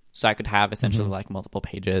it. So I could have essentially like multiple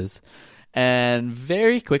pages. And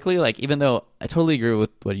very quickly, like even though I totally agree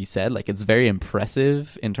with what you said, like it's very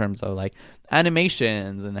impressive in terms of like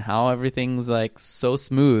animations and how everything's like so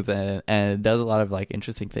smooth and it does a lot of like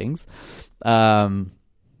interesting things. But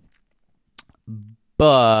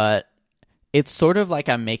it's sort of like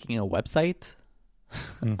I'm making a website.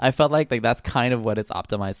 I felt like that's kind of what it's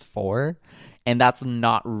optimized for. And that's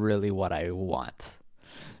not really what I want.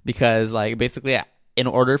 Because like basically in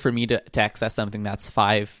order for me to access something that's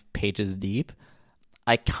 5 pages deep,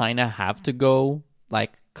 I kind of have to go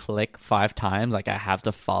like click 5 times. Like I have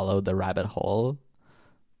to follow the rabbit hole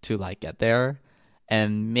to like get there.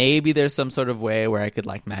 And maybe there's some sort of way where I could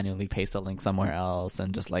like manually paste a link somewhere else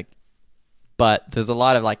and just like, but there's a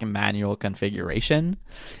lot of like manual configuration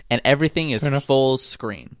and everything is full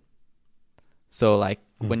screen. So like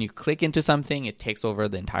when you click into something, it takes over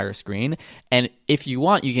the entire screen. And if you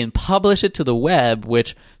want, you can publish it to the web,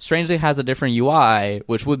 which strangely has a different UI,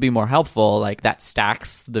 which would be more helpful. Like that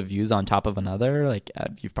stacks the views on top of another. Like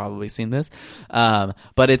you've probably seen this.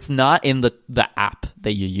 But it's not in the app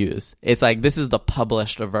that you use. It's like, this is the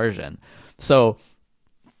published version. So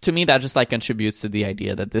to me, that just like contributes to the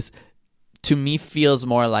idea that this, to me, feels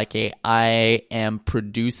more like I am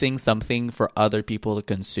producing something for other people to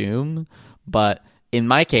consume. But in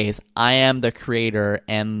my case, I am the creator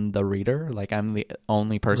and the reader. Like I'm the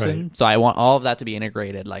only person. Right. So I want all of that to be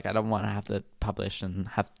integrated. Like I don't want to have to publish and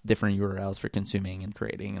have different URLs for consuming and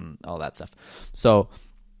creating and all that stuff. So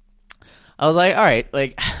I was like, all right,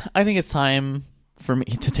 like I think it's time for me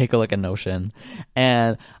to take a look at Notion.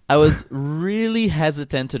 And I was really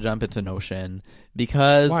hesitant to jump into Notion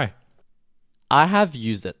because Why? I have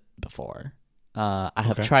used it before. I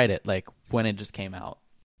have tried it like when it just came out.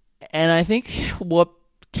 And I think what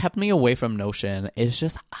kept me away from Notion is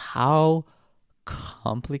just how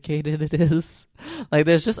complicated it is. Like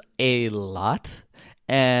there's just a lot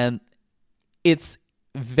and it's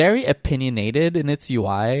very opinionated in its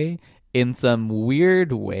UI in some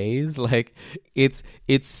weird ways. Like it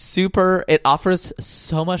offers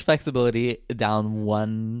so much flexibility down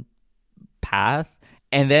one path.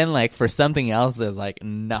 And then, like, for something else, there's, like,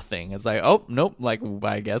 nothing. It's like, oh, nope, like,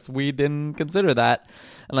 I guess we didn't consider that.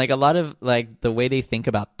 And, like, a lot of, like, the way they think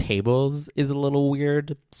about tables is a little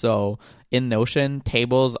weird. So, in Notion,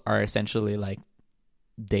 tables are essentially, like,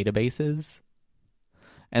 databases.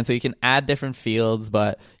 And so you can add different fields,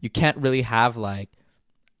 but you can't really have, like,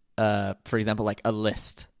 for example, like, a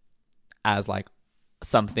list as, like,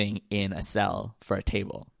 something in a cell for a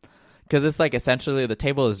table. Because it's like essentially the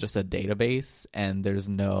table is just a database and there's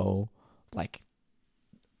no like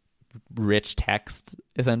rich text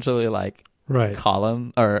essentially like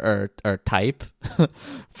column or type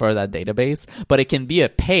for that database. But it can be a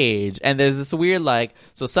page and there's this weird like,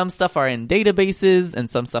 so some stuff are in databases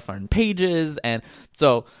and some stuff are in pages. And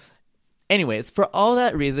so anyways, for all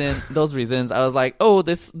those reasons, I was like, oh,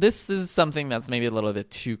 this is something that's maybe a little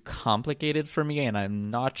bit too complicated for me. And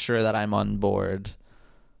I'm not sure that I'm on board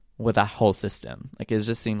with that whole system. Like it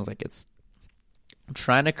just seems like it's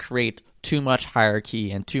trying to create too much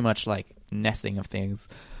hierarchy and too much like nesting of things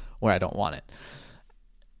where I don't want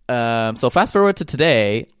it. So fast forward to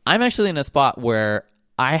today, I'm actually in a spot where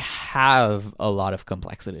I have a lot of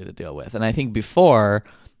complexity to deal with. And I think before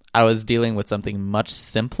I was dealing with something much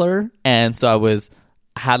simpler. And so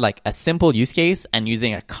had like a simple use case and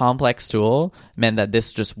using a complex tool meant that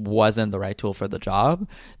this just wasn't the right tool for the job.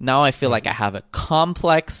 Now I feel like I have a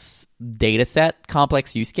complex data set,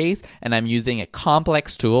 complex use case, and I'm using a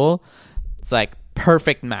complex tool. It's like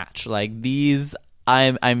perfect match. Like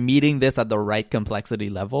I'm meeting this at the right complexity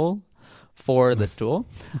level for this tool.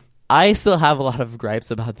 I still have a lot of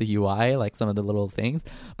gripes about the UI, like some of the little things,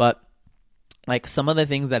 but like some of the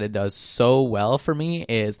things that it does so well for me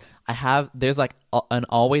is there's like an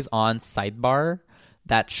always on sidebar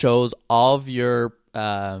that shows all of your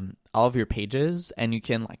pages, and you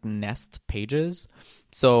can like nest pages.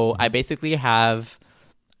 So I basically have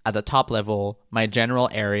at the top level my general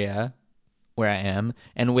area where I am,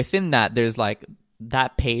 and within that there's like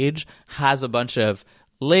that page has a bunch of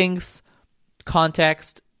links,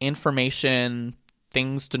 context, information,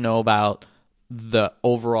 things to know about the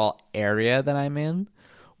overall area that I'm in.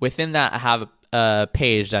 Within that I have a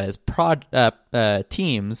page that is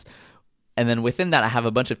teams, and then within that I have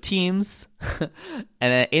a bunch of teams and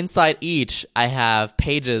then inside each I have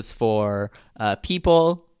pages for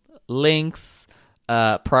people, links,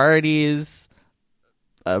 priorities,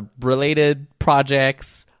 related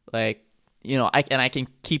projects, like, you know, I can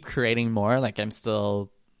keep creating more. Like I'm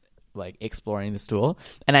still like exploring this tool,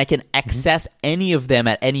 and I can access any of them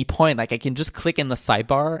at any point. Like I can just click in the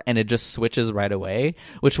sidebar and it just switches right away,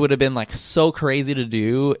 which would have been like so crazy to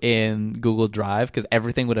do in Google Drive, because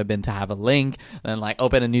everything would have been to have a link and like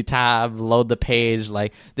open a new tab, load the page.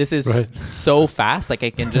 Like this is so fast. Like I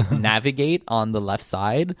can just navigate on the left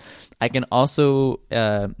side. I can also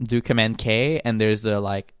do Command K, and there's the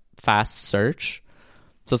like fast search.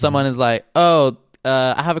 So someone is like, oh,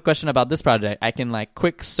 I have a question about this project. I can like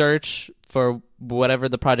quick search for whatever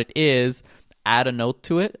the project is, add a note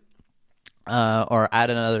to it, or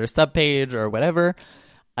add another subpage or whatever.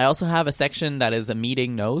 I also have a section that is a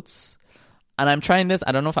meeting notes, and I'm trying this.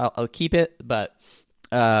 I don't know if I'll keep it, but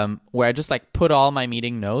where I just like put all my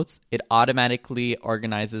meeting notes, it automatically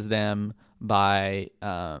organizes them by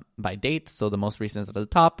date. So the most recent at the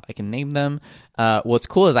top, I can name them. What's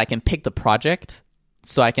cool is I can pick the project.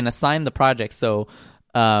 So I can assign the project. So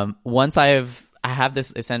once I have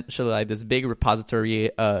this essentially like this big repository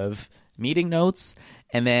of meeting notes,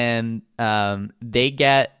 and then they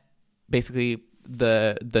get basically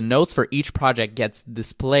the notes for each project gets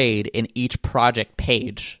displayed in each project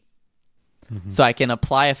page. So I can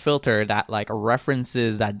apply a filter that like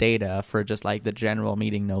references that data for just like the general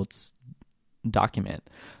meeting notes document.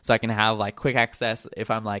 So I can have like quick access if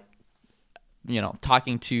I'm like, you know,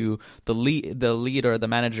 talking to the lead or the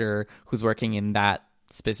manager who's working in that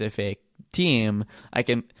specific team. I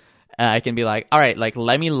can be like, all right, like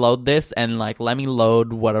let me load this, and like let me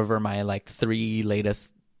load whatever my like 3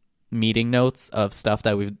 latest meeting notes of stuff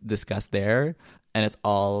that we've discussed there, and it's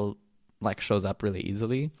all like shows up really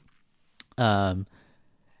easily.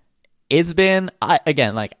 It's been I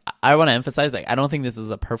want to emphasize, like I don't think this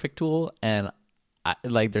is a perfect tool, and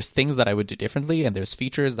there's things that I would do differently, and there's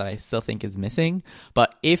features that I still think is missing.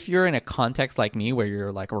 But if you're in a context like me where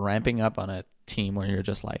you're like ramping up on a team where you're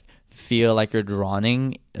just like feel like you're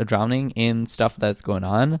drowning in stuff that's going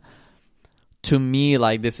on, to me,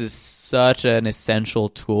 like this is such an essential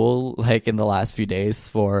tool, like in the last few days,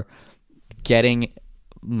 for getting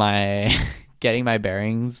my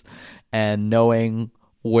bearings and knowing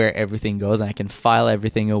where everything goes, and I can file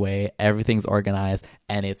everything away, everything's organized,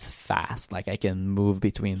 and it's fast. Like I can move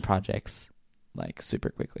between projects like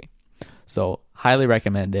super quickly. So highly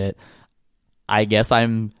recommend it. I guess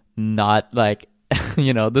I'm not like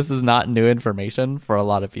you know, this is not new information for a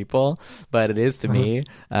lot of people, but it is to me.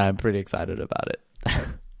 I'm pretty excited about it.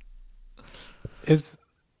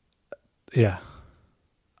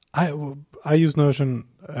 I use Notion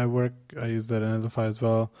at work. I use that in Netlify as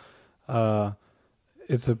well.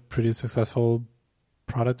 It's a pretty successful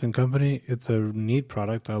product and company. It's a neat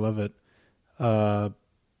product. I love it.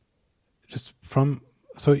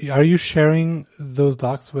 So are you sharing those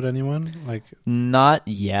docs with anyone? Like, not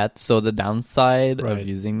yet. So the downside of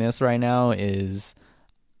using this right now is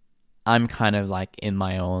I'm kind of like in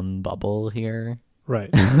my own bubble here.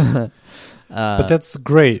 Right. But that's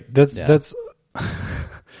great. That's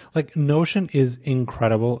like Notion is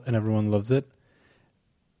incredible and everyone loves it.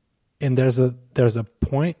 And there's a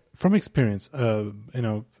point from experience, you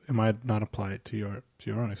know, it might not apply to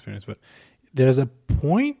your own experience, but there's a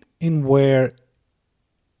point in where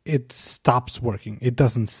it stops working. It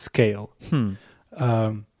doesn't scale.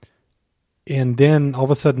 And then all of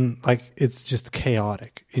a sudden, like, it's just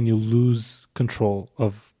chaotic and you lose control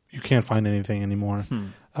of, you can't find anything anymore.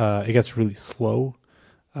 It gets really slow.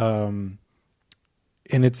 And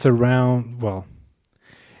it's around, well,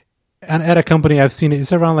 and at a company I've seen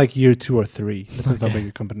it's around like year 2 or 3. Depends how big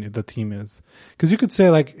your company, the team is. Because you could say,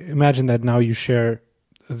 like, imagine that now you share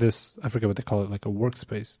this, I forget what they call it, like a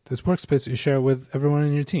workspace. This workspace you share with everyone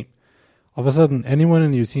in your team. All of a sudden, anyone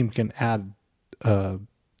in your team can add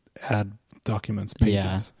documents,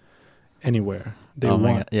 pages, anywhere they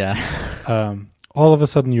want. Yeah. all of a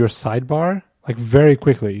sudden your sidebar, like very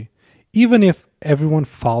quickly, even if everyone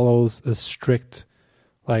follows a strict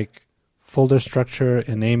like folder structure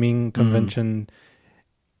and naming convention,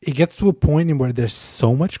 it gets to a point in where there's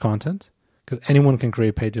so much content, because anyone can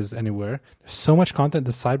create pages anywhere. There's so much content,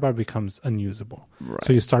 the sidebar becomes unusable. Right.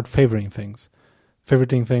 So you start favoriting things,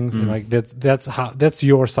 and like that's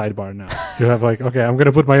your sidebar now. You have like, okay, I'm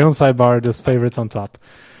gonna put my own sidebar, just favorites on top.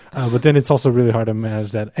 But then it's also really hard to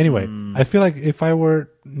manage that. Anyway, I feel like if I were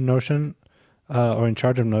Notion or in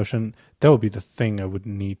charge of Notion, that would be the thing I would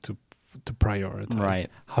need to prioritize. Right.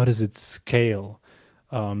 How does it scale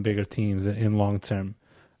bigger teams in long term?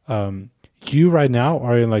 You right now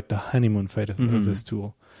are in like the honeymoon phase of this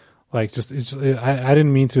tool. Like I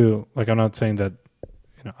didn't mean to, like, I'm not saying that,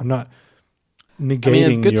 I'm not negating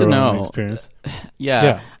it's good your to know. own experience.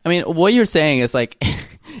 Yeah. I mean, what you're saying is like,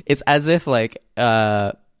 it's as if like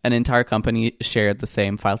an entire company shared the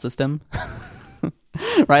same file system.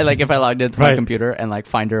 Right? Like if I logged into my computer and like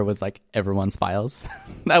Finder was like everyone's files,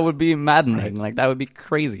 that would be maddening. Right. Like that would be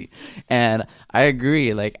crazy. And I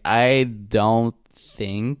agree. Like I don't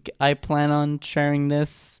think I plan on sharing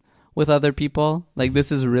this with other people. Like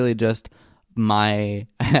this is really just my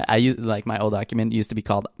my old document used to be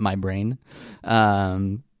called My Brain.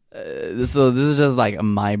 So this is just like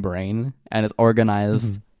my brain, and it's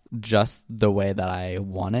organized just the way that I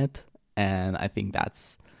want it, and I think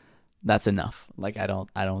that's enough. Like I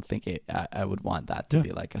don't think I would want that to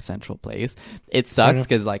be like a central place. It sucks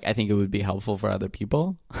because like I think it would be helpful for other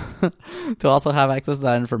people to also have access to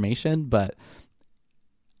that information, but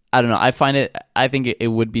I don't know. I think it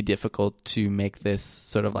would be difficult to make this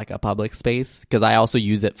sort of like a public space, because I also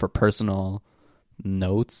use it for personal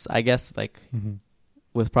notes, I guess, like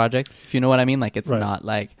with projects, if you know what I mean. Like it's not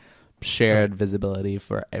like shared visibility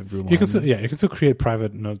for everyone. You can still create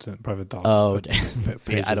private notes and private docs. Oh, okay.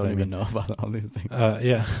 See, I don't even know about all these things.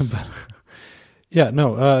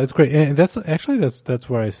 It's great, and that's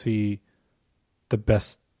where I see the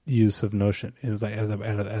best use of Notion is like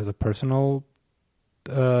as a personal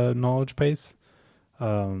knowledge base.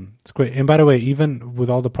 It's great. And by the way, even with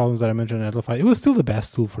all the problems that I mentioned in Edlify, it was still the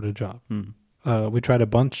best tool for the job. We tried a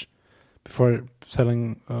bunch before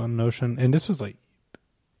settling on Notion, and this was like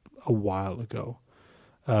a while ago.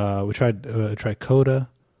 We tried Coda,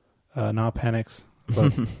 not Panix,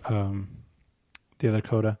 but the other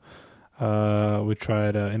Coda. We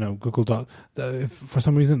tried Google Docs. For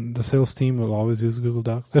some reason, the sales team will always use Google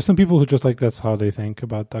Docs. There's some people who just like that's how they think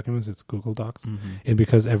about documents. It's Google Docs, and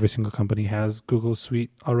because every single company has Google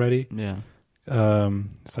Suite already,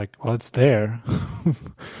 it's like, well, it's there.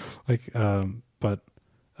 But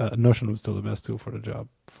Notion was still the best tool for the job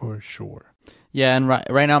for sure. Yeah, and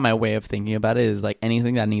right now my way of thinking about it is like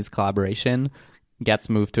anything that needs collaboration gets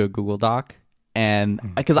moved to a Google Doc, and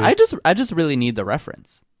because I just really need the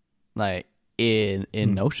reference, like in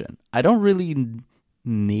Notion. I don't really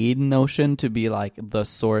need Notion to be like the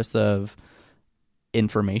source of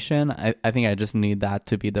information. I think I just need that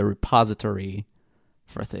to be the repository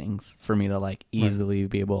for things, for me to like easily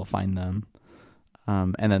be able to find them,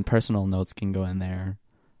 and then personal notes can go in there.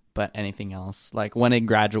 But anything else, like when it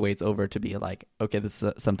graduates over to be like, okay, this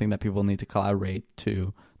is something that people need to collaborate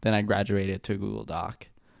to, then I graduate it to Google Doc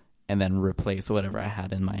and then replace whatever I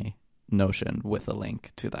had in my Notion with a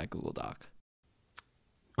link to that Google Doc.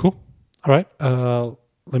 Cool. All right.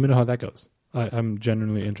 Let me know how that goes. I'm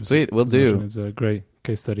genuinely interested. Sweet. We'll do. It's a great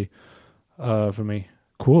case study for me.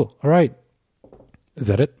 Cool. All right. Is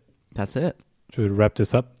that it? That's it. Should we wrap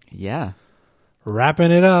this up? Yeah.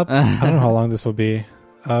 Wrapping it up. I don't know how long this will be.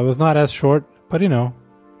 It was not as short, but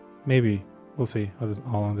maybe we'll see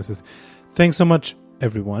how long this is. Thanks so much,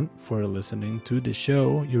 everyone, for listening to the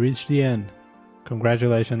show. You reached the end.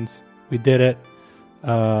 Congratulations. We did it.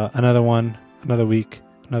 Another one, another week,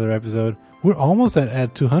 another episode. We're almost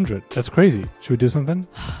at 200. That's crazy. Should we do something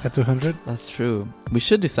at 200? That's true. We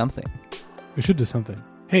should do something.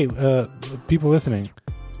 Hey, people listening,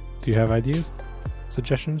 do you have ideas,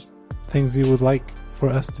 suggestions, things you would like for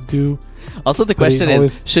us to do? Also, the question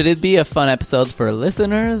is, should it be a fun episode for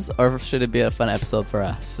listeners or should it be a fun episode for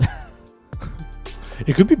us?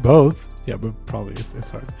 It could be both. Yeah, but probably it's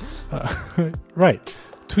hard. Right.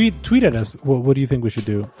 Tweet at us. What do you think we should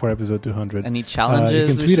do for episode 200? Any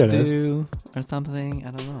challenges we should do or something?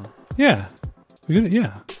 I don't know. Yeah.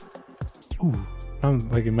 Yeah. Ooh. I'm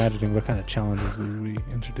like imagining what kind of challenges we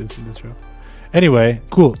introduce in this show. Anyway,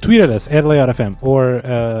 cool. Tweet at us at LayoutFM or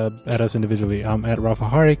at us individually. I'm at Rafa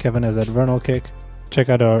Hari. Kevin is at VernalKick. Check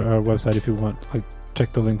out our website if you want. Like,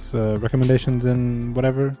 check the links, recommendations, and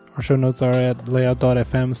whatever. Our show notes are at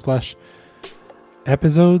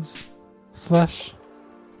layout.fm/episodes/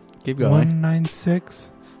 Keep going.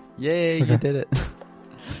 196. Yay, okay. You did it.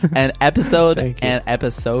 And episodes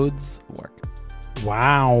work.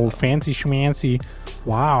 Wow, fancy schmancy.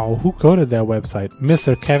 Wow, who coded that website?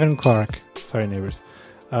 Mr. Kevin Clark. Sorry, neighbors.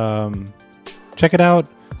 Check it out.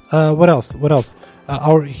 What else?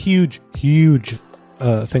 Our huge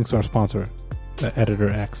thanks to our sponsor, Editor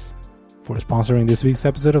X, for sponsoring this week's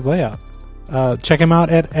episode of Layout. Check him out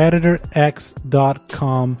at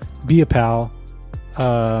editorx.com. Be a pal.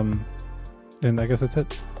 And I guess that's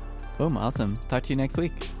it. Boom, awesome. Talk to you next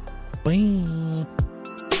week. Bye.